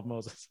about the law of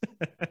Moses.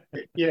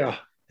 Yeah.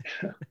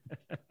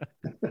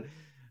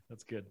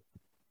 That's good.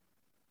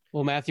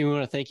 Well, Matthew, we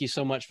want to thank you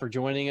so much for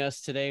joining us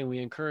today. We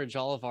encourage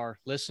all of our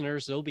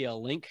listeners. There'll be a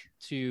link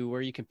to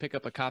where you can pick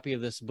up a copy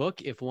of this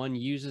book if one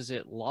uses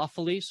it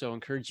lawfully. So I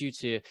encourage you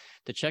to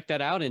check that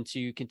out and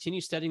to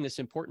continue studying this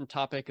important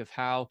topic of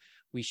how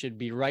we should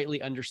be rightly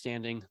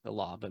understanding the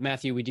law. But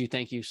Matthew, we do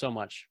thank you so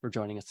much for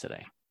joining us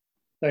today.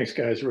 Thanks,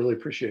 guys. Really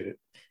appreciate it.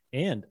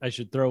 And I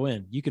should throw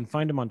in, you can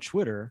find him on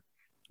Twitter,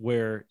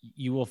 where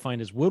you will find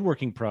his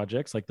woodworking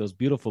projects, like those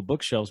beautiful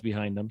bookshelves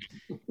behind him,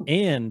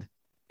 and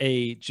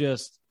a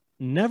just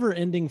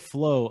never-ending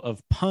flow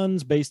of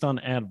puns based on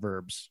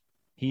adverbs.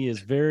 He is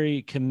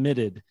very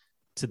committed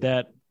to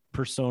that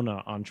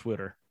persona on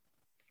Twitter.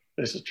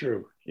 This is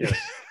true. Yes.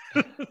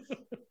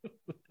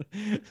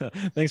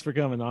 Thanks for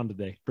coming on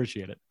today.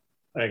 Appreciate it.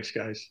 Thanks,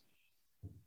 guys.